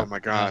 Oh my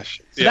gosh.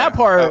 So that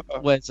part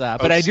was,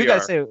 but I do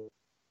gotta say,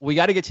 we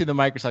got to get to the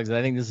Microsoft because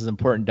I think this is an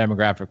important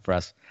demographic for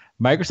us.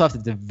 Microsoft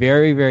at the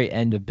very, very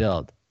end of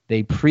build,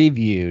 they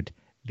previewed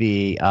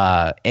the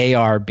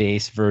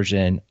AR-based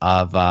version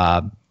of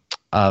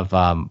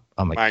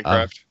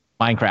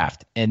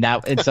Minecraft, and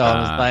so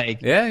I was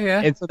like,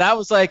 and so that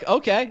was like,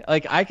 okay,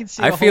 like I can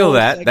see. I feel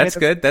that. That's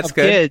good. That's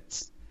good.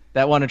 Kids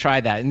that want to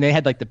try that, and they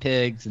had like the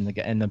pigs and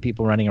the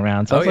people running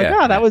around. So I was like,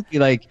 that would be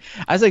like,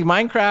 I was like,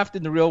 Minecraft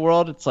in the real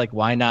world. It's like,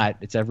 why not?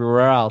 It's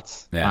everywhere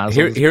else. Yeah.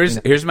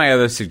 Here's my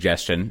other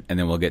suggestion, and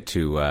then we'll get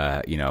to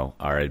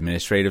our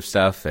administrative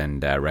stuff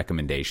and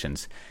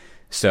recommendations.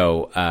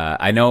 So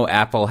I know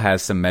Apple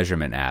has some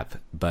measurement app,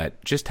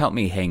 but just help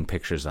me hang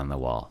pictures on the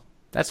wall.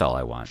 That's all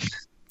I want.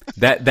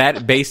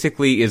 That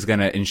basically is going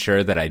to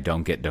ensure that I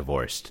don't get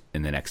divorced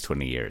in the next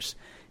 20 years.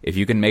 If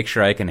you can make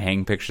sure I can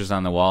hang pictures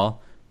on the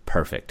wall,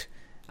 perfect.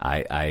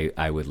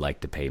 I would like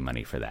to pay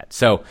money for that.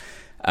 So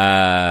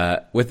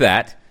with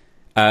that,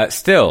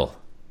 still,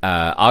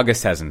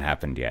 August hasn't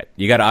happened yet.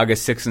 You got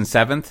August 6th and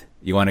 7th.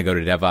 You want to go to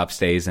DevOps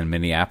Days in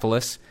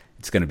Minneapolis.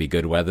 It's going to be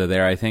good weather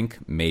there, I think.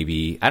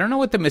 Maybe, I don't know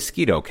what the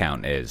mosquito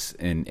count is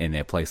in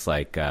a place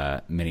like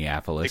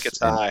Minneapolis. I think it's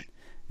high.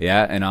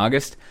 Yeah, in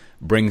August.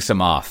 Bring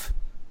some off.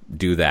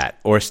 Do that,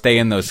 or stay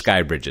in those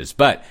sky bridges.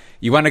 But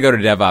you want to go to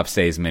DevOps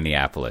Days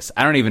Minneapolis.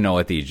 I don't even know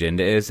what the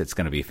agenda is. It's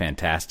going to be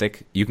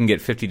fantastic. You can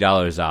get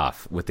 $50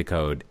 off with the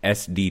code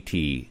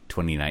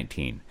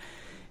SDT2019.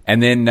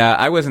 And then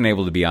I wasn't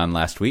able to be on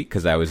last week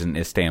because I was in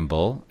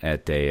Istanbul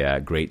at a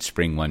great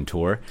Spring One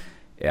tour.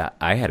 Yeah,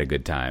 I had a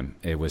good time.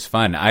 It was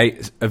fun.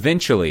 I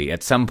eventually,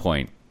 at some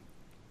point,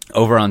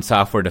 over on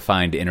Software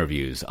Defined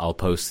Interviews, I'll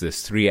post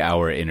this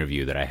 3-hour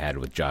interview that I had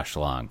with Josh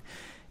Long.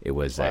 It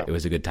was a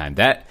good time.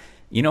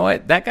 You know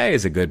what? That guy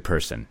is a good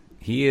person.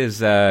 He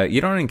is.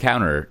 You don't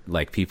encounter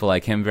like people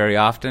like him very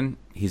often.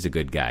 He's a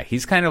good guy.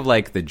 He's kind of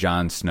like the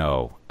Jon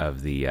Snow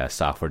of the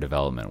software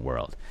development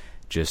world.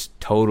 Just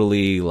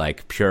totally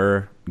like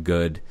pure,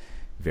 good,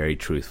 very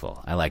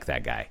truthful. I like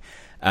that guy.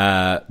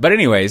 But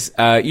anyways,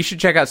 you should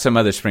check out some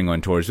other Spring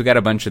One tours. We got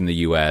a bunch in the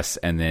U.S.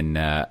 and then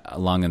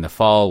along in the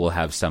fall we'll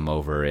have some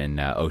over in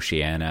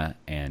Oceania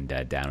and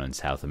down in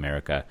South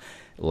America,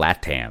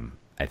 LATAM,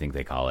 I think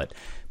they call it.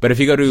 But if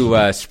you go to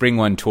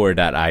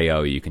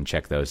springonetour.io, you can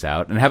check those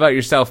out. And how about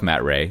yourself,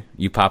 Matt Ray?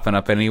 You popping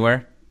up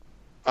anywhere?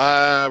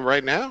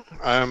 Right now,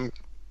 I'm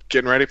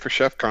getting ready for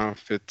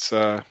ChefConf. It's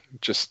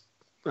just,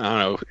 I don't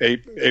know,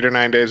 8 or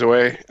 9 days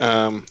away.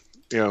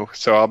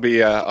 So I'll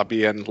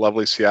be in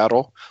lovely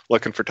Seattle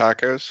looking for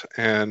tacos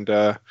and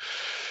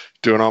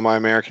doing all my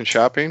American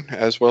shopping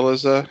as well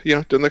as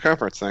doing the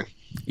conference thing.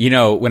 You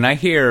know, when I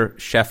hear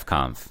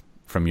ChefConf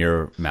from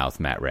your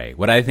mouth, Matt Ray,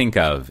 what I think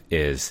of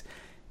is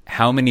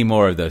how many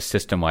more of those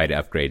system-wide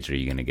upgrades are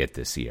you going to get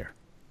this year?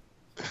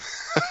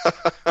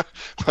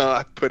 Well,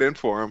 I put in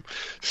for them.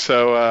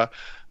 So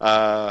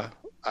I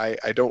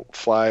don't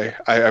fly.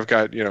 I've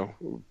got,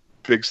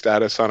 big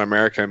status on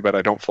American, but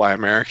I don't fly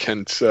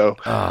American. So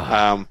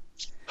does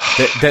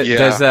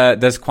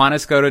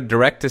Qantas go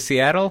direct to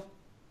Seattle?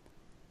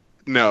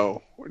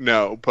 No,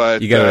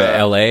 but you go to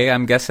L.A.,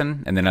 I'm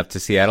guessing, and then up to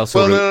Seattle.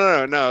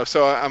 So no.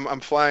 So I'm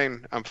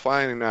flying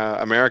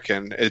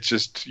American. It's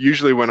just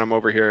usually when I'm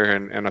over here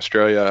in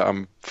Australia,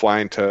 I'm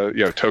flying to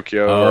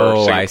Tokyo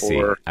or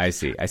Singapore. I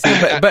see.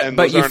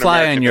 But you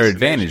fly on your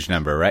AAdvantage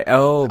number, right?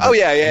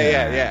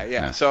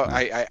 Yeah. So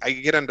I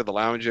get into the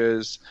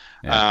lounges.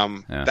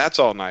 That's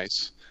all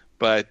nice,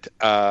 but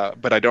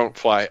I don't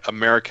fly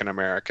American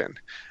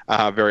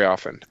very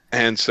often.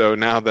 And so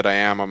now that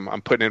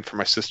I'm putting in for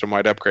my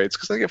system-wide upgrades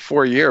because I get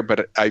 4 a year,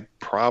 but I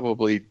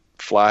probably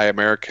fly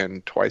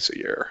American twice a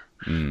year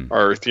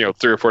or 3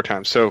 or 4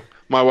 times. So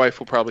my wife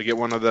will probably get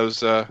one of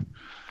those,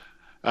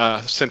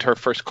 sent her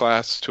first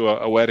class to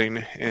a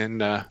wedding in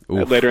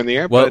later in the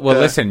year. Well,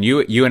 listen,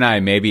 you and I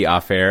may be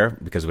off air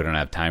because we don't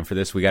have time for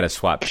this. We got to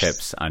swap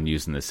tips on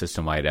using the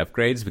system-wide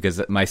upgrades because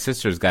my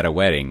sister's got a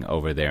wedding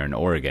over there in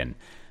Oregon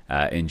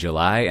in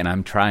July, and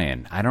I'm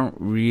trying. I don't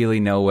really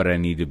know what I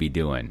need to be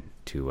doing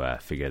to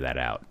figure that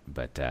out,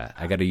 but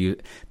I got to use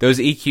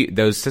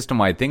those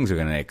system-wide things are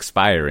going to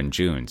expire in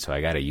June, so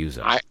I got to use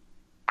them.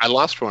 I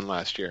lost one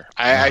last year.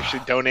 I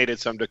actually donated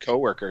some to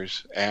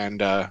coworkers,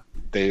 and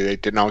they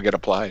did not get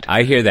applied.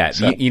 I hear that.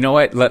 So. You know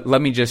what?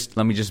 Let me just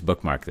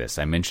bookmark this.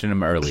 I mentioned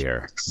him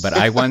earlier, but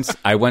I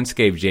once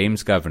gave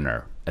James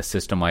Governor a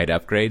system-wide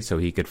upgrade so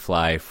he could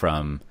fly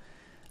from,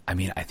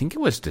 I think it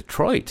was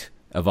Detroit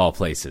of all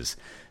places.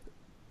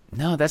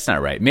 No, that's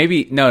not right.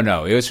 Maybe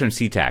no. It was from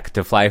SeaTac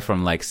to fly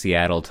from like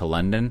Seattle to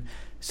London.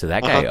 So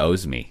that guy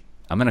owes me.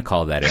 I'm gonna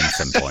call that in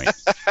some point.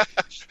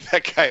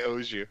 That guy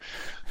owes you.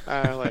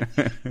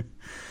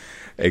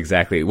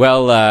 Exactly.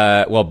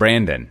 Well,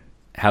 Brandon,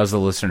 how's the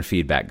listener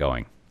feedback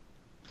going?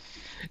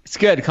 It's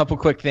good. A couple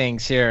quick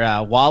things here.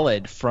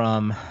 Walid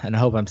from, and I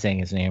hope I'm saying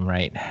his name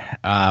right,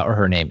 or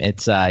her name.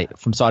 It's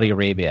from Saudi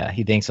Arabia.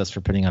 He thanks us for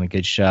putting on a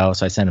good show.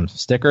 So I sent him some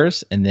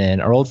stickers. And then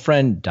our old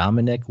friend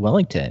Dominic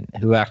Wellington,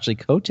 who actually,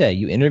 Cote,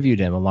 you interviewed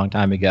him a long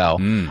time ago.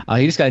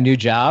 He just got a new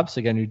job.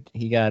 So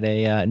he got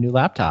a new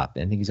laptop.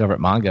 And I think he's over at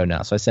Mongo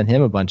now. So I sent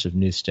him a bunch of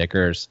new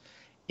stickers.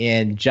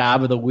 And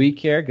job of the week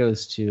here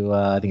goes to,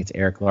 I think it's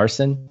Eric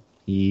Larson.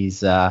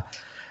 He's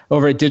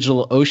over at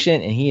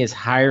DigitalOcean, and he is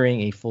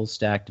hiring a full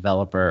stack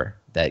developer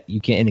and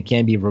it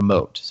can be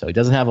remote. So he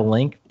doesn't have a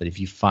link, but if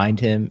you find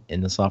him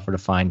in the Software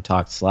Defined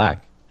Talk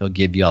Slack, he'll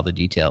give you all the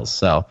details.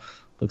 So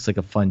looks like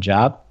a fun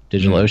job.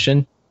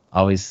 DigitalOcean,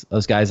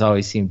 those guys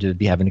always seem to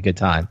be having a good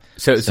time.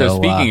 So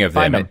speaking of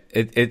them,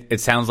 it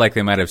sounds like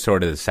they might have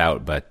sorted this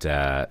out, but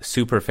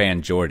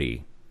Superfan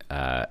Jordy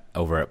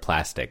over at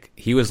Plastic,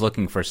 he was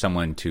looking for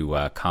someone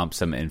to comp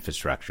some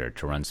infrastructure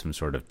to run some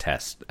sort of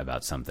test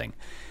about something.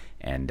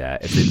 And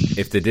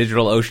if the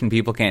DigitalOcean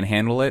people can't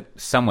handle it,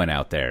 someone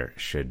out there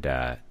should,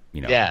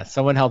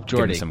 someone help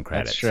Jordy. Give him some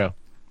credits. That's true.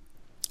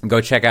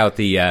 Go check out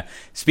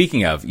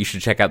speaking of, you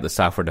should check out the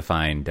Software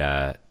Defined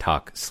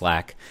Talk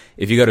Slack.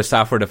 If you go to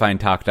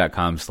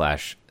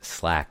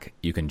softwaredefinedtalk.com/Slack,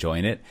 you can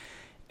join it.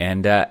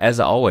 And as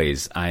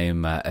always, I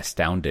am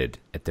astounded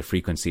at the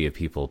frequency of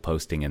people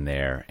posting in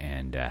there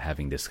and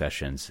having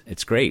discussions.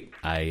 It's great.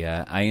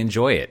 I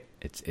enjoy it.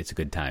 It's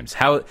good times.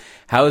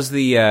 How's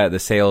the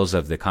sales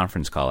of the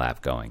conference call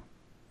app going?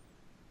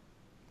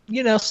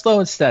 Slow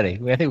and steady.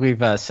 I think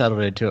we've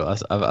settled into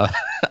a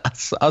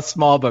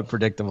small but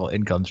predictable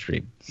income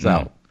stream.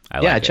 So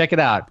check it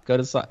out. Go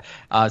to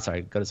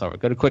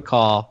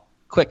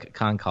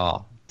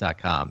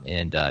quickconcall.com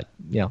and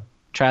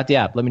try out the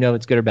app. Let me know if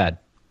it's good or bad.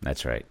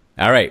 That's right.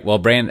 All right. Well,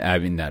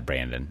 not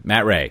Brandon.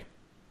 Matt Ray,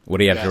 what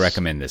do you have to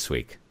recommend this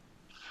week?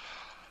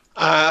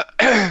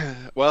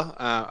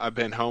 I've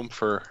been home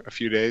for a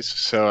few days,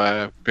 so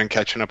I've been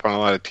catching up on a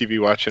lot of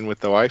TV watching with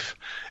the wife,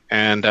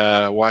 and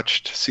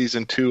watched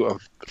season 2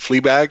 of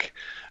Fleabag.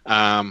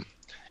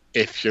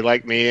 If you're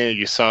like me and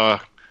you saw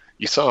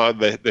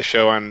the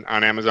show on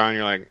Amazon,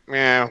 you're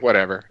like,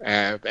 whatever,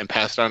 and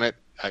passed on it.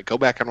 Go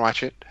back and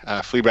watch it.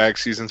 Fleabag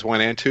seasons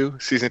 1 and 2.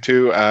 Season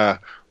 2,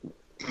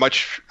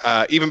 much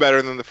even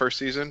better than the first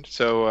season,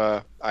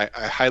 so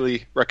I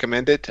highly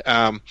recommend it.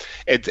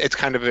 It's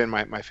kind of in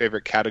my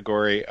favorite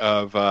category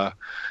of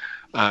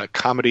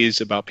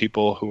comedies about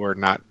people who are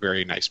not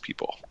very nice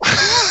people.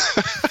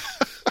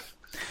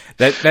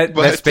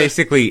 That's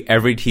basically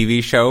every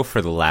TV show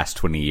for the last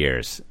 20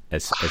 years,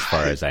 as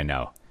far as I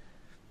know.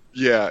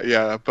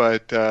 Yeah,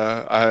 but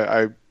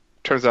I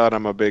turns out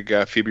I'm a big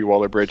Phoebe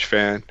Waller-Bridge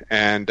fan,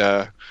 and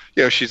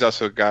she's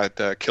also got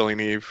Killing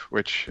Eve,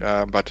 which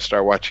I'm about to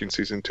start watching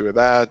season 2 of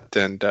that,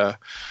 and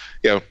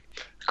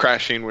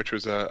Crashing, which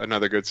was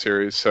another good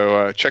series.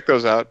 So check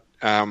those out.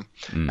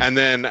 And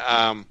then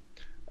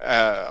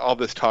all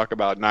this talk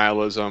about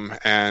nihilism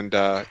and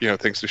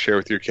things to share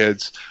with your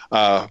kids.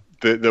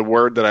 The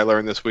word that I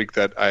learned this week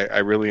that I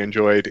really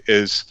enjoyed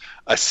is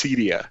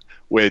acedia,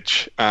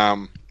 which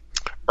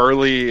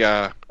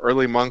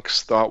early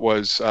monks thought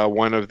was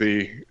one of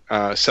the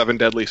 7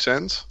 deadly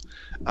sins.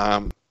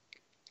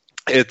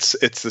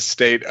 It's the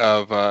state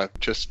of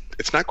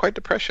it's not quite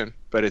depression,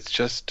 but it's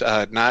just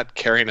not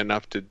caring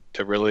enough to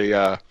really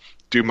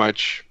do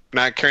much,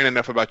 not caring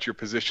enough about your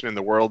position in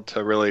the world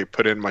to really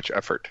put in much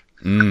effort.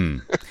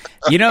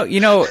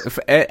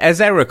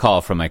 As I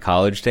recall from my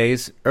college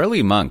days,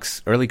 early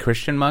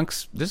Christian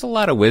monks, there's a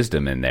lot of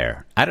wisdom in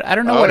there. I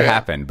don't know what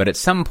happened, but at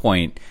some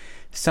point,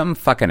 some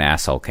fucking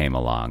asshole came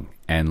along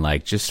and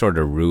just sort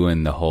of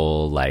ruined the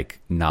whole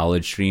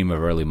knowledge stream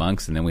of early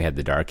monks, and then we had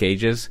the Dark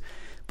Ages.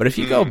 But if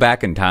you go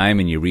back in time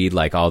and you read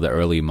all the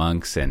early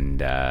monks and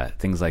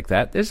things like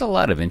that, there's a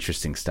lot of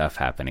interesting stuff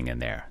happening in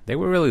there. They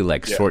were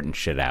really sorting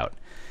shit out.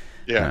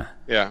 Yeah.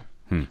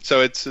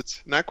 So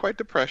it's not quite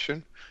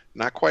depression,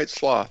 not quite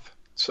sloth,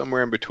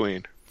 somewhere in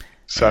between.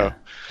 So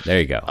there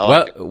you go.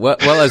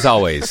 Well, as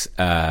always,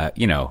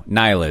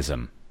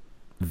 nihilism,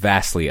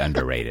 vastly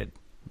underrated.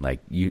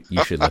 You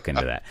should look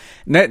into that.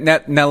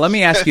 Now let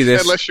me ask you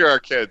this. Unless you're our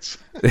kids.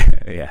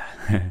 Yeah.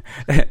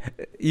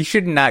 You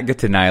should not get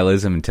to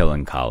nihilism until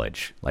in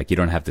college. You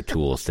don't have the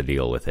tools to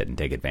deal with it and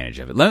take advantage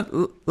of it.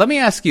 Let me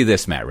ask you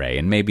this, Matt Ray,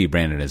 and maybe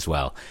Brandon as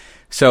well.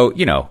 So,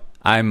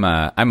 I'm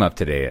up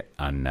to date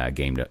on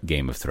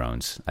Game of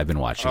Thrones. I've been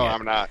watching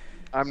it.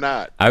 I'm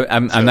not.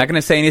 I'm not going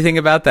to say anything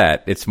about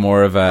that. It's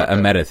more of a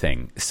meta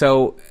thing.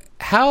 So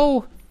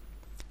how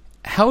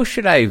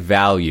should I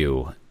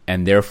value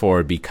and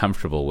therefore be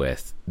comfortable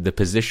with the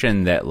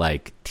position that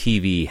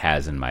TV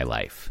has in my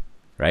life,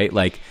 right?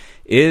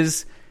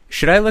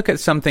 Should I look at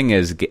something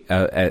as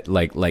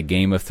like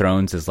Game of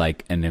Thrones as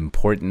an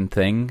important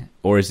thing,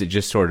 or is it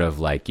just sort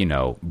of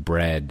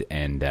bread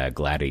and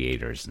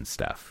gladiators and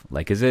stuff?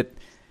 Is it?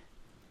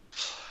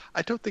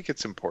 I don't think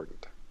it's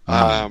important.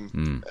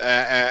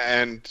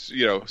 And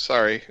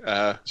sorry,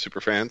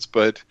 super fans,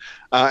 but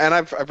and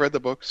I've read the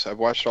books, I've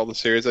watched all the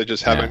series. I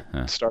just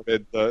haven't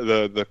started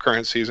the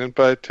current season.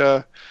 But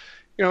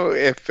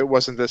if it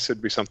wasn't this,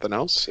 it'd be something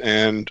else.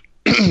 And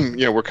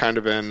we're kind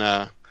of in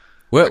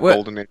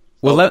golden age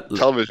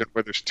television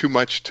where there's too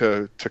much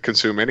to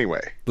consume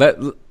anyway.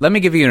 Let me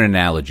give you an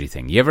analogy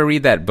thing. You ever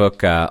read that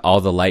book,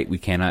 All the Light We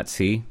Cannot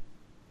See,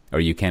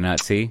 or You Cannot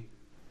See?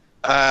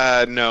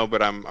 No,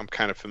 but I'm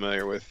kind of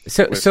familiar with.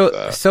 So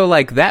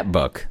that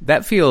book,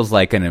 that feels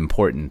like an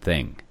important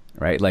thing,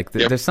 right?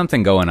 There's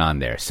something going on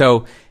there.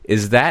 So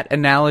is that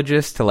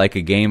analogous to a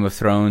Game of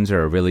Thrones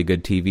or a really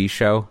good TV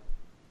show?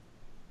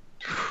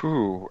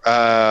 No.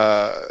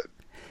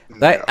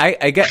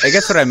 I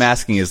guess what I'm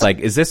asking is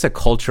this a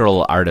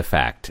cultural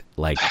artifact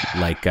like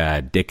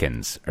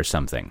Dickens or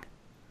something?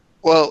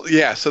 Well,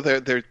 yeah. So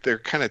they're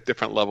kind of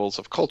different levels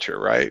of culture,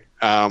 right?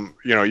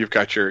 You've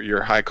got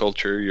your high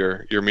culture,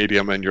 your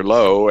medium, and your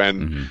low.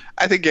 And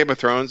I think Game of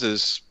Thrones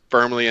is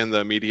firmly in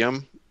the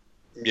medium.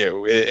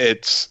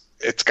 It's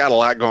got a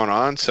lot going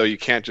on, so you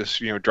can't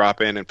just drop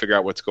in and figure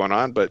out what's going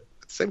on. But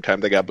at the same time,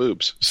 they got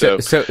boobs. So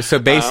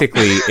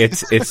basically,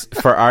 it's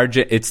for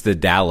it's the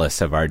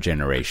Dallas of our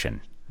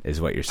generation, is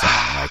what you're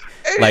saying.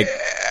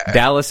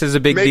 Dallas is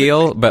a big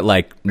deal, but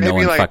no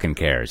one fucking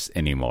cares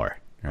anymore.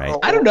 Right.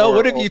 I don't know.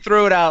 What if you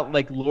throw it out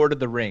like Lord of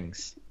the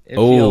Rings?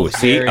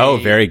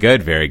 Very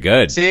good, very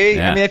good. See,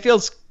 yeah. I mean, it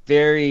feels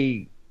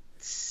very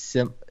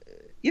simple.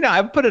 I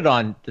would put it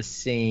on the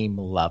same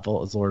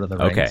level as Lord of the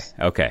Rings.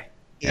 Okay.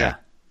 Yeah.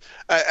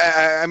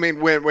 I mean,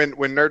 when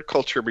nerd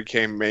culture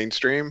became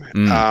mainstream,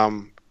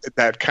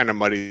 that kind of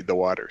muddied the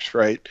waters,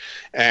 right?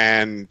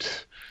 And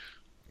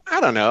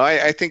I don't know.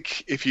 I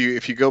think if you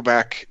go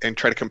back and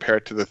try to compare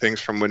it to the things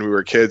from when we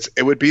were kids,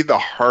 it would be the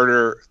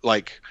harder,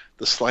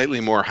 the slightly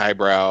more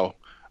highbrow,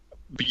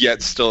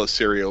 yet still a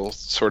serial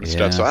sort of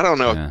stuff. So I don't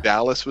know if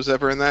Dallas was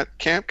ever in that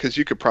camp, because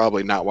you could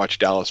probably not watch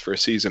Dallas for a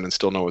season and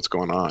still know what's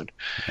going on.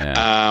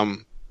 Yeah.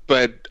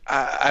 But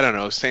I don't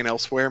know, St.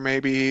 Elsewhere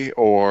maybe,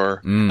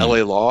 or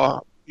L.A.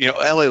 Law.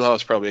 L.A. Law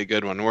is probably a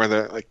good one, where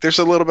there's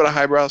a little bit of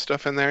highbrow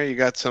stuff in there. You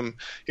got some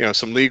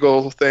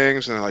legal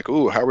things, and they're like,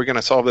 ooh, how are we going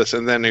to solve this?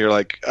 And then you're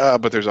like,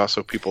 but there's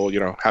also people,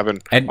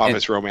 having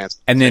office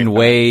romance. And then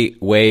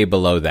way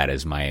below that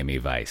is Miami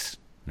Vice,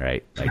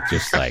 right? Like,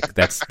 just like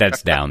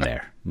that's down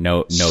there.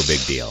 No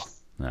big deal.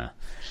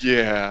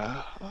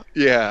 Yeah.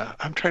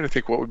 I'm trying to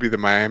think what would be the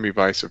Miami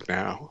Vice of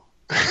now.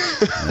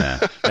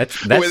 Yeah.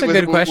 That's a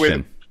good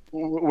question.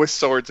 With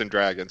swords and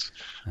dragons.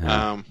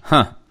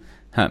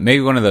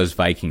 Maybe one of those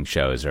Viking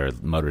shows or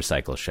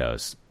motorcycle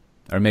shows.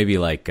 Or maybe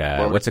like,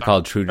 what's it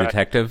called? True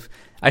Detective?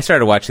 I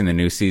started watching the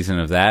new season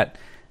of that.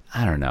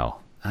 I don't know.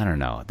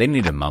 They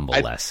need to mumble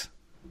less.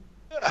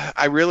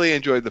 I really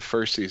enjoyed the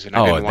first season.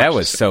 That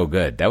was so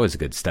good. That was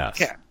good stuff.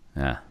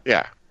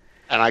 Yeah.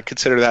 And I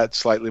consider that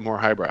slightly more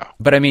highbrow.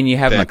 But I mean, you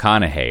have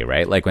McConaughey,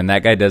 right? Like, when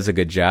that guy does a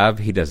good job,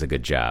 he does a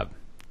good job.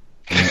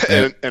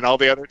 And all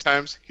the other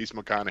times, he's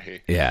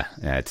McConaughey. Yeah,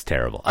 it's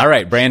terrible. All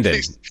right,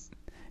 Brandon,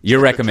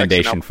 your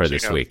recommendation for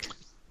this week.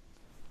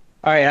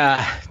 All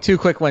right, two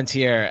quick ones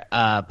here.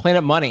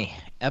 Planet Money,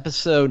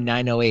 episode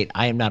 908,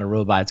 I Am Not a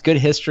Robot. It's good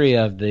history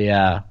of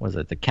the,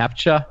 the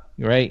CAPTCHA,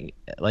 right?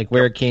 Like,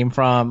 where it came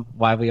from,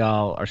 why we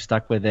all are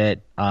stuck with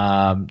it.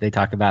 They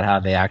talk about how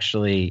they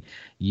actually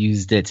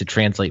used it to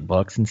translate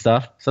books and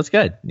stuff. So it's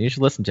good. You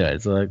should listen to it.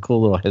 It's a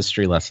cool little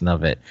history lesson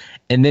of it.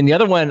 And then the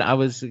other one I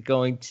was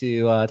going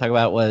to talk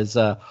about was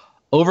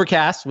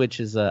Overcast, which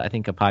is, I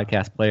think, a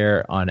podcast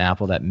player on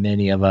Apple that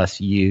many of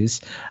us use.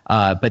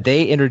 But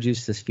they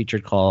introduced this feature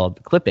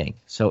called clipping.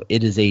 So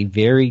it is a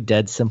very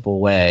dead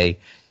simple way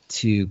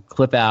to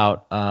clip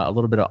out a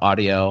little bit of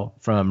audio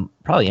from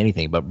probably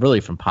anything, but really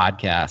from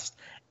podcasts,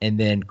 and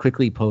then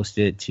quickly post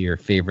it to your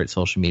favorite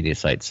social media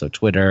sites. So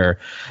Twitter,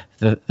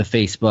 the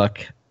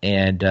Facebook,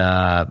 and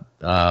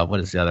what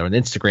is the other one?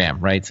 Instagram,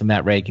 right? So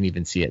Matt Ray can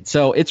even see it.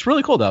 So it's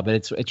really cool though,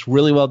 but it's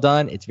really well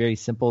done. It's very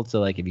simple.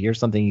 So like, if you hear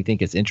something you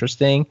think is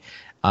interesting,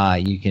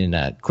 you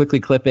can quickly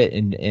clip it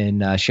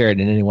and share it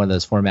in any one of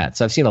those formats.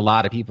 So I've seen a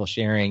lot of people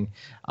sharing,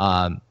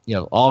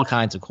 all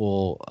kinds of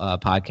cool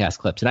podcast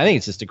clips, and I think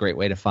it's just a great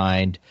way to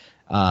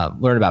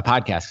learn about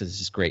podcasts, because it's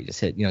just great. Just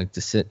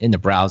sit in the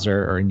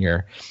browser or in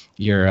your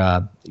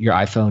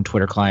iPhone,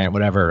 Twitter client,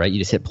 whatever, right? You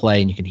just hit play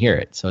and you can hear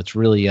it. So it's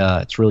really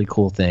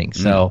cool thing.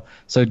 So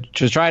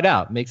just try it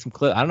out. Make some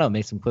clips. I don't know.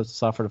 Make some clips of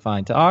Software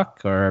Defined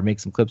Talk, or make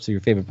some clips of your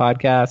favorite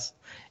podcasts,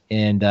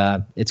 and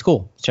it's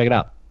cool. Check it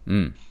out.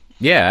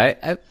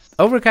 Yeah,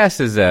 Overcast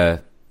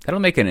that'll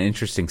make an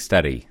interesting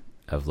study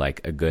of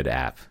like a good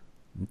app.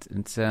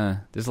 It's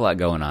there's a lot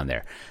going on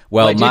there.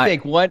 Well, I do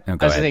think one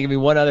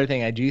other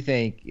thing. I do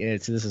think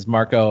this is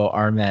Marco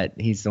Arment.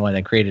 He's the one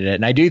that created it,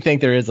 and I do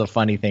think there is a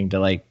funny thing to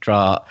like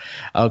draw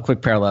a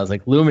quick parallels.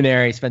 Like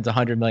Luminary spends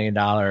 $100 million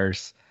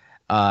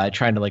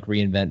trying to like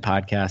reinvent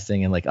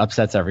podcasting, and like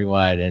upsets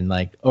everyone. And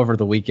like over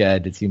the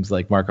weekend, it seems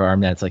like Marco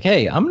Arment's like,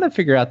 hey, I'm gonna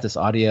figure out this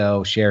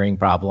audio sharing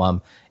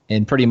problem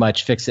and pretty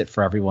much fix it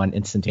for everyone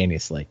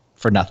instantaneously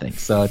for nothing.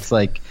 So it's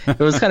like, it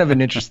was kind of an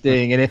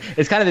interesting, and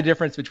it's kind of the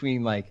difference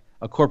between like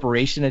a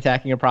corporation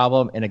attacking a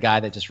problem and a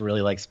guy that just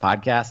really likes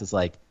podcasts. Is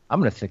like, I'm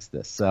going to fix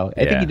this. So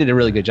I think he did a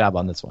really good job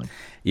on this one.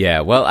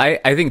 Yeah. Well, I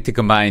think to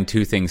combine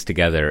two things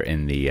together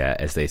in the,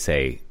 as they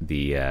say,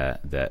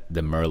 the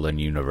Merlin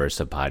universe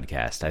of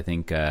podcast, I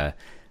think,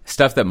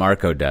 stuff that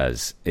Marco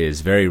does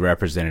is very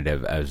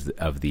representative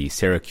of the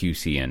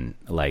Syracusean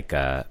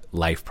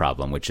life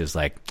problem, which is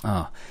like,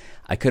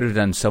 I could have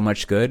done so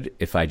much good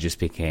if I just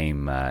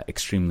became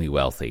extremely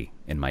wealthy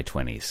in my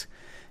 20s.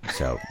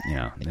 So,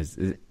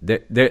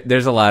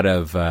 there's a lot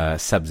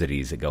of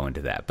subsidies that go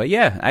into that. But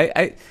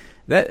yeah,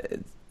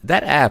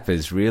 that app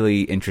is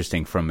really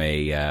interesting from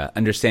a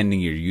understanding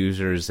your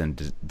users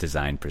and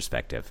design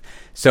perspective.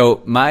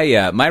 So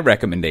my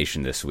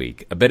recommendation this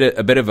week, a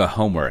bit of a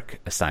homework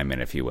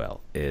assignment, if you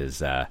will,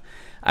 is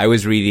I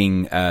was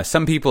reading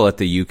some people at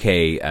the UK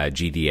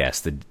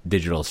GDS, the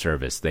digital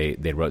service.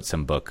 They wrote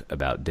some book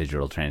about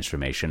digital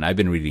transformation. I've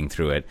been reading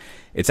through it.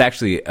 It's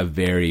actually a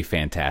very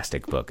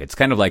fantastic book. It's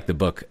kind of like the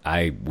book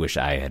I wish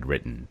I had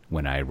written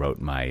when I wrote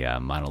my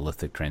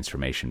monolithic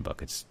transformation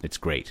book. It's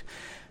great.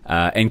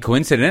 And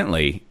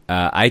coincidentally,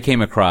 I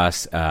came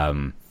across, I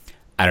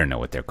don't know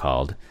what they're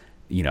called.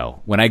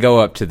 When I go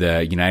up to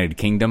the United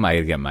Kingdom,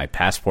 I get my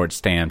passport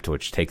stamped,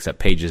 which takes up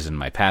pages in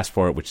my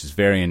passport, which is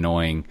very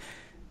annoying.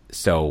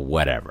 So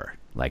whatever,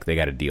 like they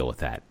got to deal with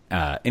that.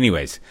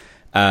 Anyways,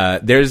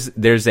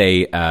 there's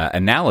a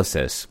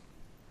analysis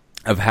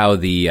of how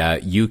the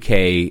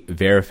UK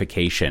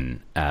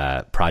verification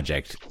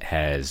project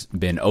has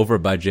been over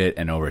budget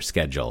and over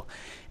schedule,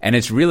 and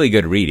it's really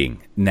good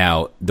reading.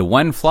 Now, the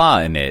one flaw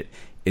in it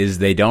is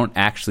they don't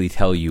actually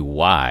tell you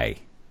why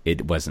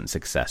it wasn't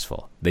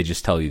successful. They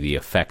just tell you the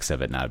effects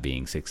of it not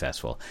being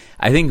successful.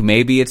 I think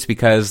maybe it's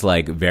because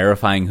like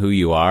verifying who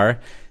you are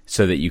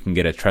so that you can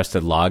get a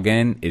trusted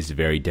login is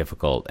very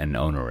difficult and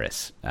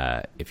onerous.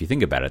 If you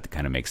think about it, that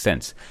kind of makes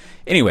sense.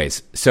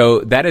 Anyways,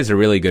 so that is a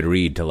really good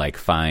read to like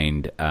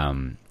find,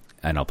 and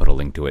I'll put a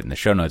link to it in the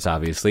show notes,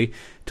 obviously,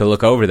 to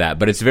look over that.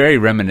 But it's very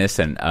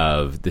reminiscent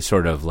of the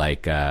sort of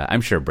like, I'm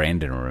sure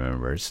Brandon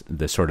remembers,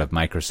 the sort of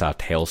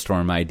Microsoft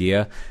Hailstorm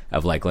idea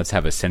of like, let's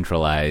have a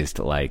centralized,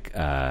 like,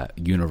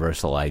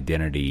 universal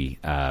identity,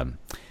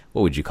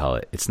 what would you call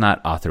it? It's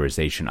not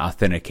authorization,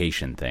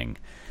 authentication thing.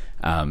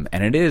 And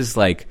it is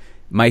like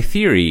my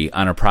theory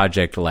on a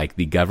project like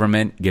the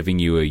government giving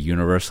you a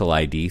universal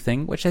ID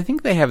thing, which I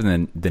think they have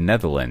in the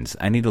Netherlands.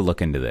 I need to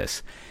look into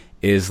this.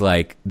 Is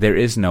like there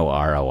is no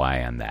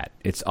ROI on that.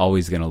 It's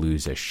always going to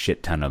lose a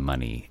shit ton of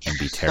money and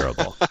be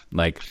terrible.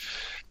 Like,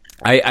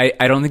 I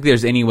don't think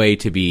there's any way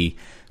to be,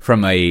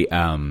 from a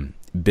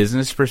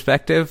business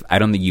perspective, I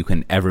don't think you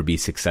can ever be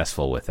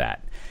successful with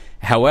that.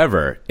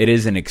 However, it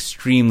is an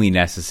extremely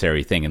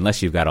necessary thing,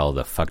 unless you've got all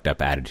the fucked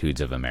up attitudes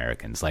of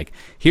Americans. Like,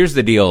 here's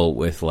the deal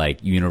with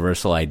like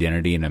universal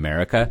identity in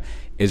America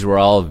is we're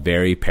all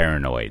very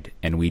paranoid,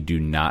 and we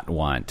do not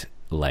want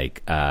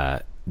like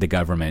the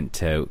government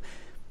to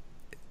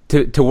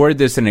word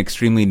this in an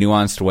extremely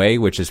nuanced way,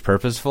 which is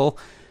purposeful.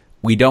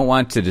 We don't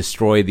want to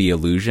destroy the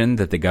illusion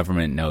that the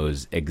government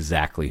knows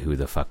exactly who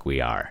the fuck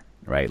we are,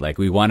 right? Like,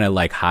 we want to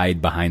like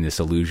hide behind this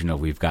illusion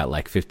of we've got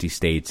like 50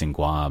 states and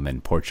Guam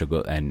and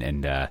Portugal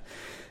and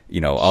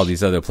you know, all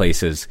these other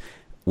places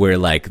where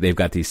like they've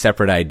got these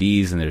separate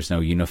IDs and there's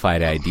no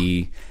unified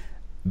ID.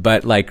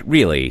 But like,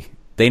 really,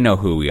 they know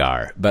who we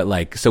are. But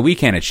like, so we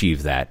can't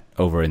achieve that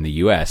over in the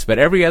US. But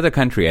every other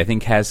country, I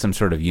think, has some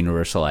sort of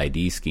universal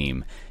ID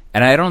scheme.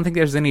 And I don't think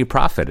there's any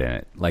profit in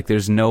it. Like,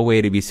 there's no way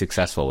to be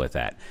successful with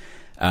that.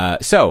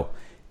 So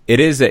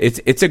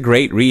it's a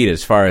great read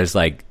as far as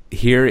like,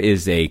 here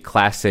is a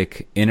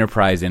classic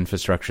enterprise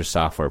infrastructure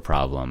software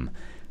problem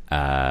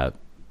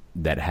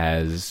that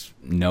has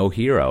no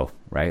hero,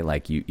 right?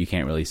 Like, you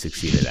can't really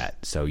succeed at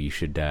that. So you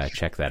should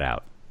check that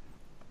out.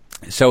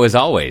 So as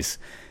always,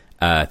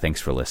 thanks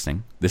for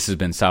listening. This has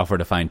been Software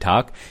Defined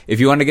Talk. If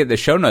you want to get the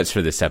show notes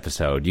for this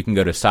episode, you can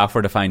go to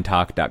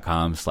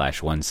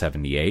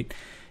softwaredefinedtalk.com/178.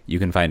 You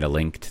can find a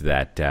link to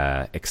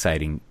that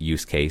exciting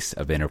use case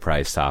of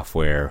enterprise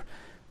software,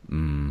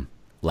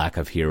 lack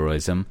of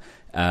heroism,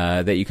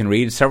 that you can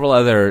read. Several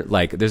other,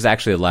 like, there's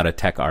actually a lot of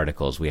tech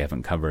articles we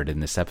haven't covered in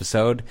this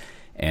episode,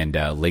 and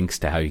links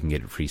to how you can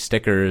get free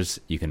stickers.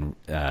 You can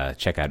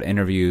check out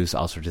interviews,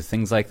 all sorts of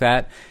things like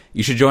that.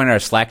 You should join our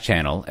Slack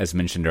channel, as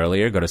mentioned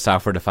earlier. Go to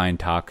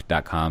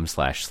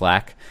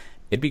softwaredefinedtalk.com/Slack.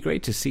 It'd be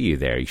great to see you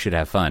there. You should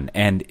have fun.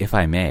 And if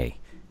I may,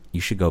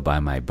 you should go buy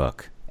my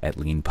book at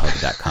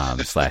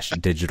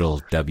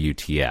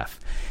leanpub.com/digitalwtf.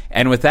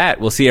 And with that,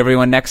 we'll see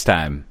everyone next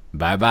time.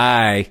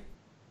 Bye-bye.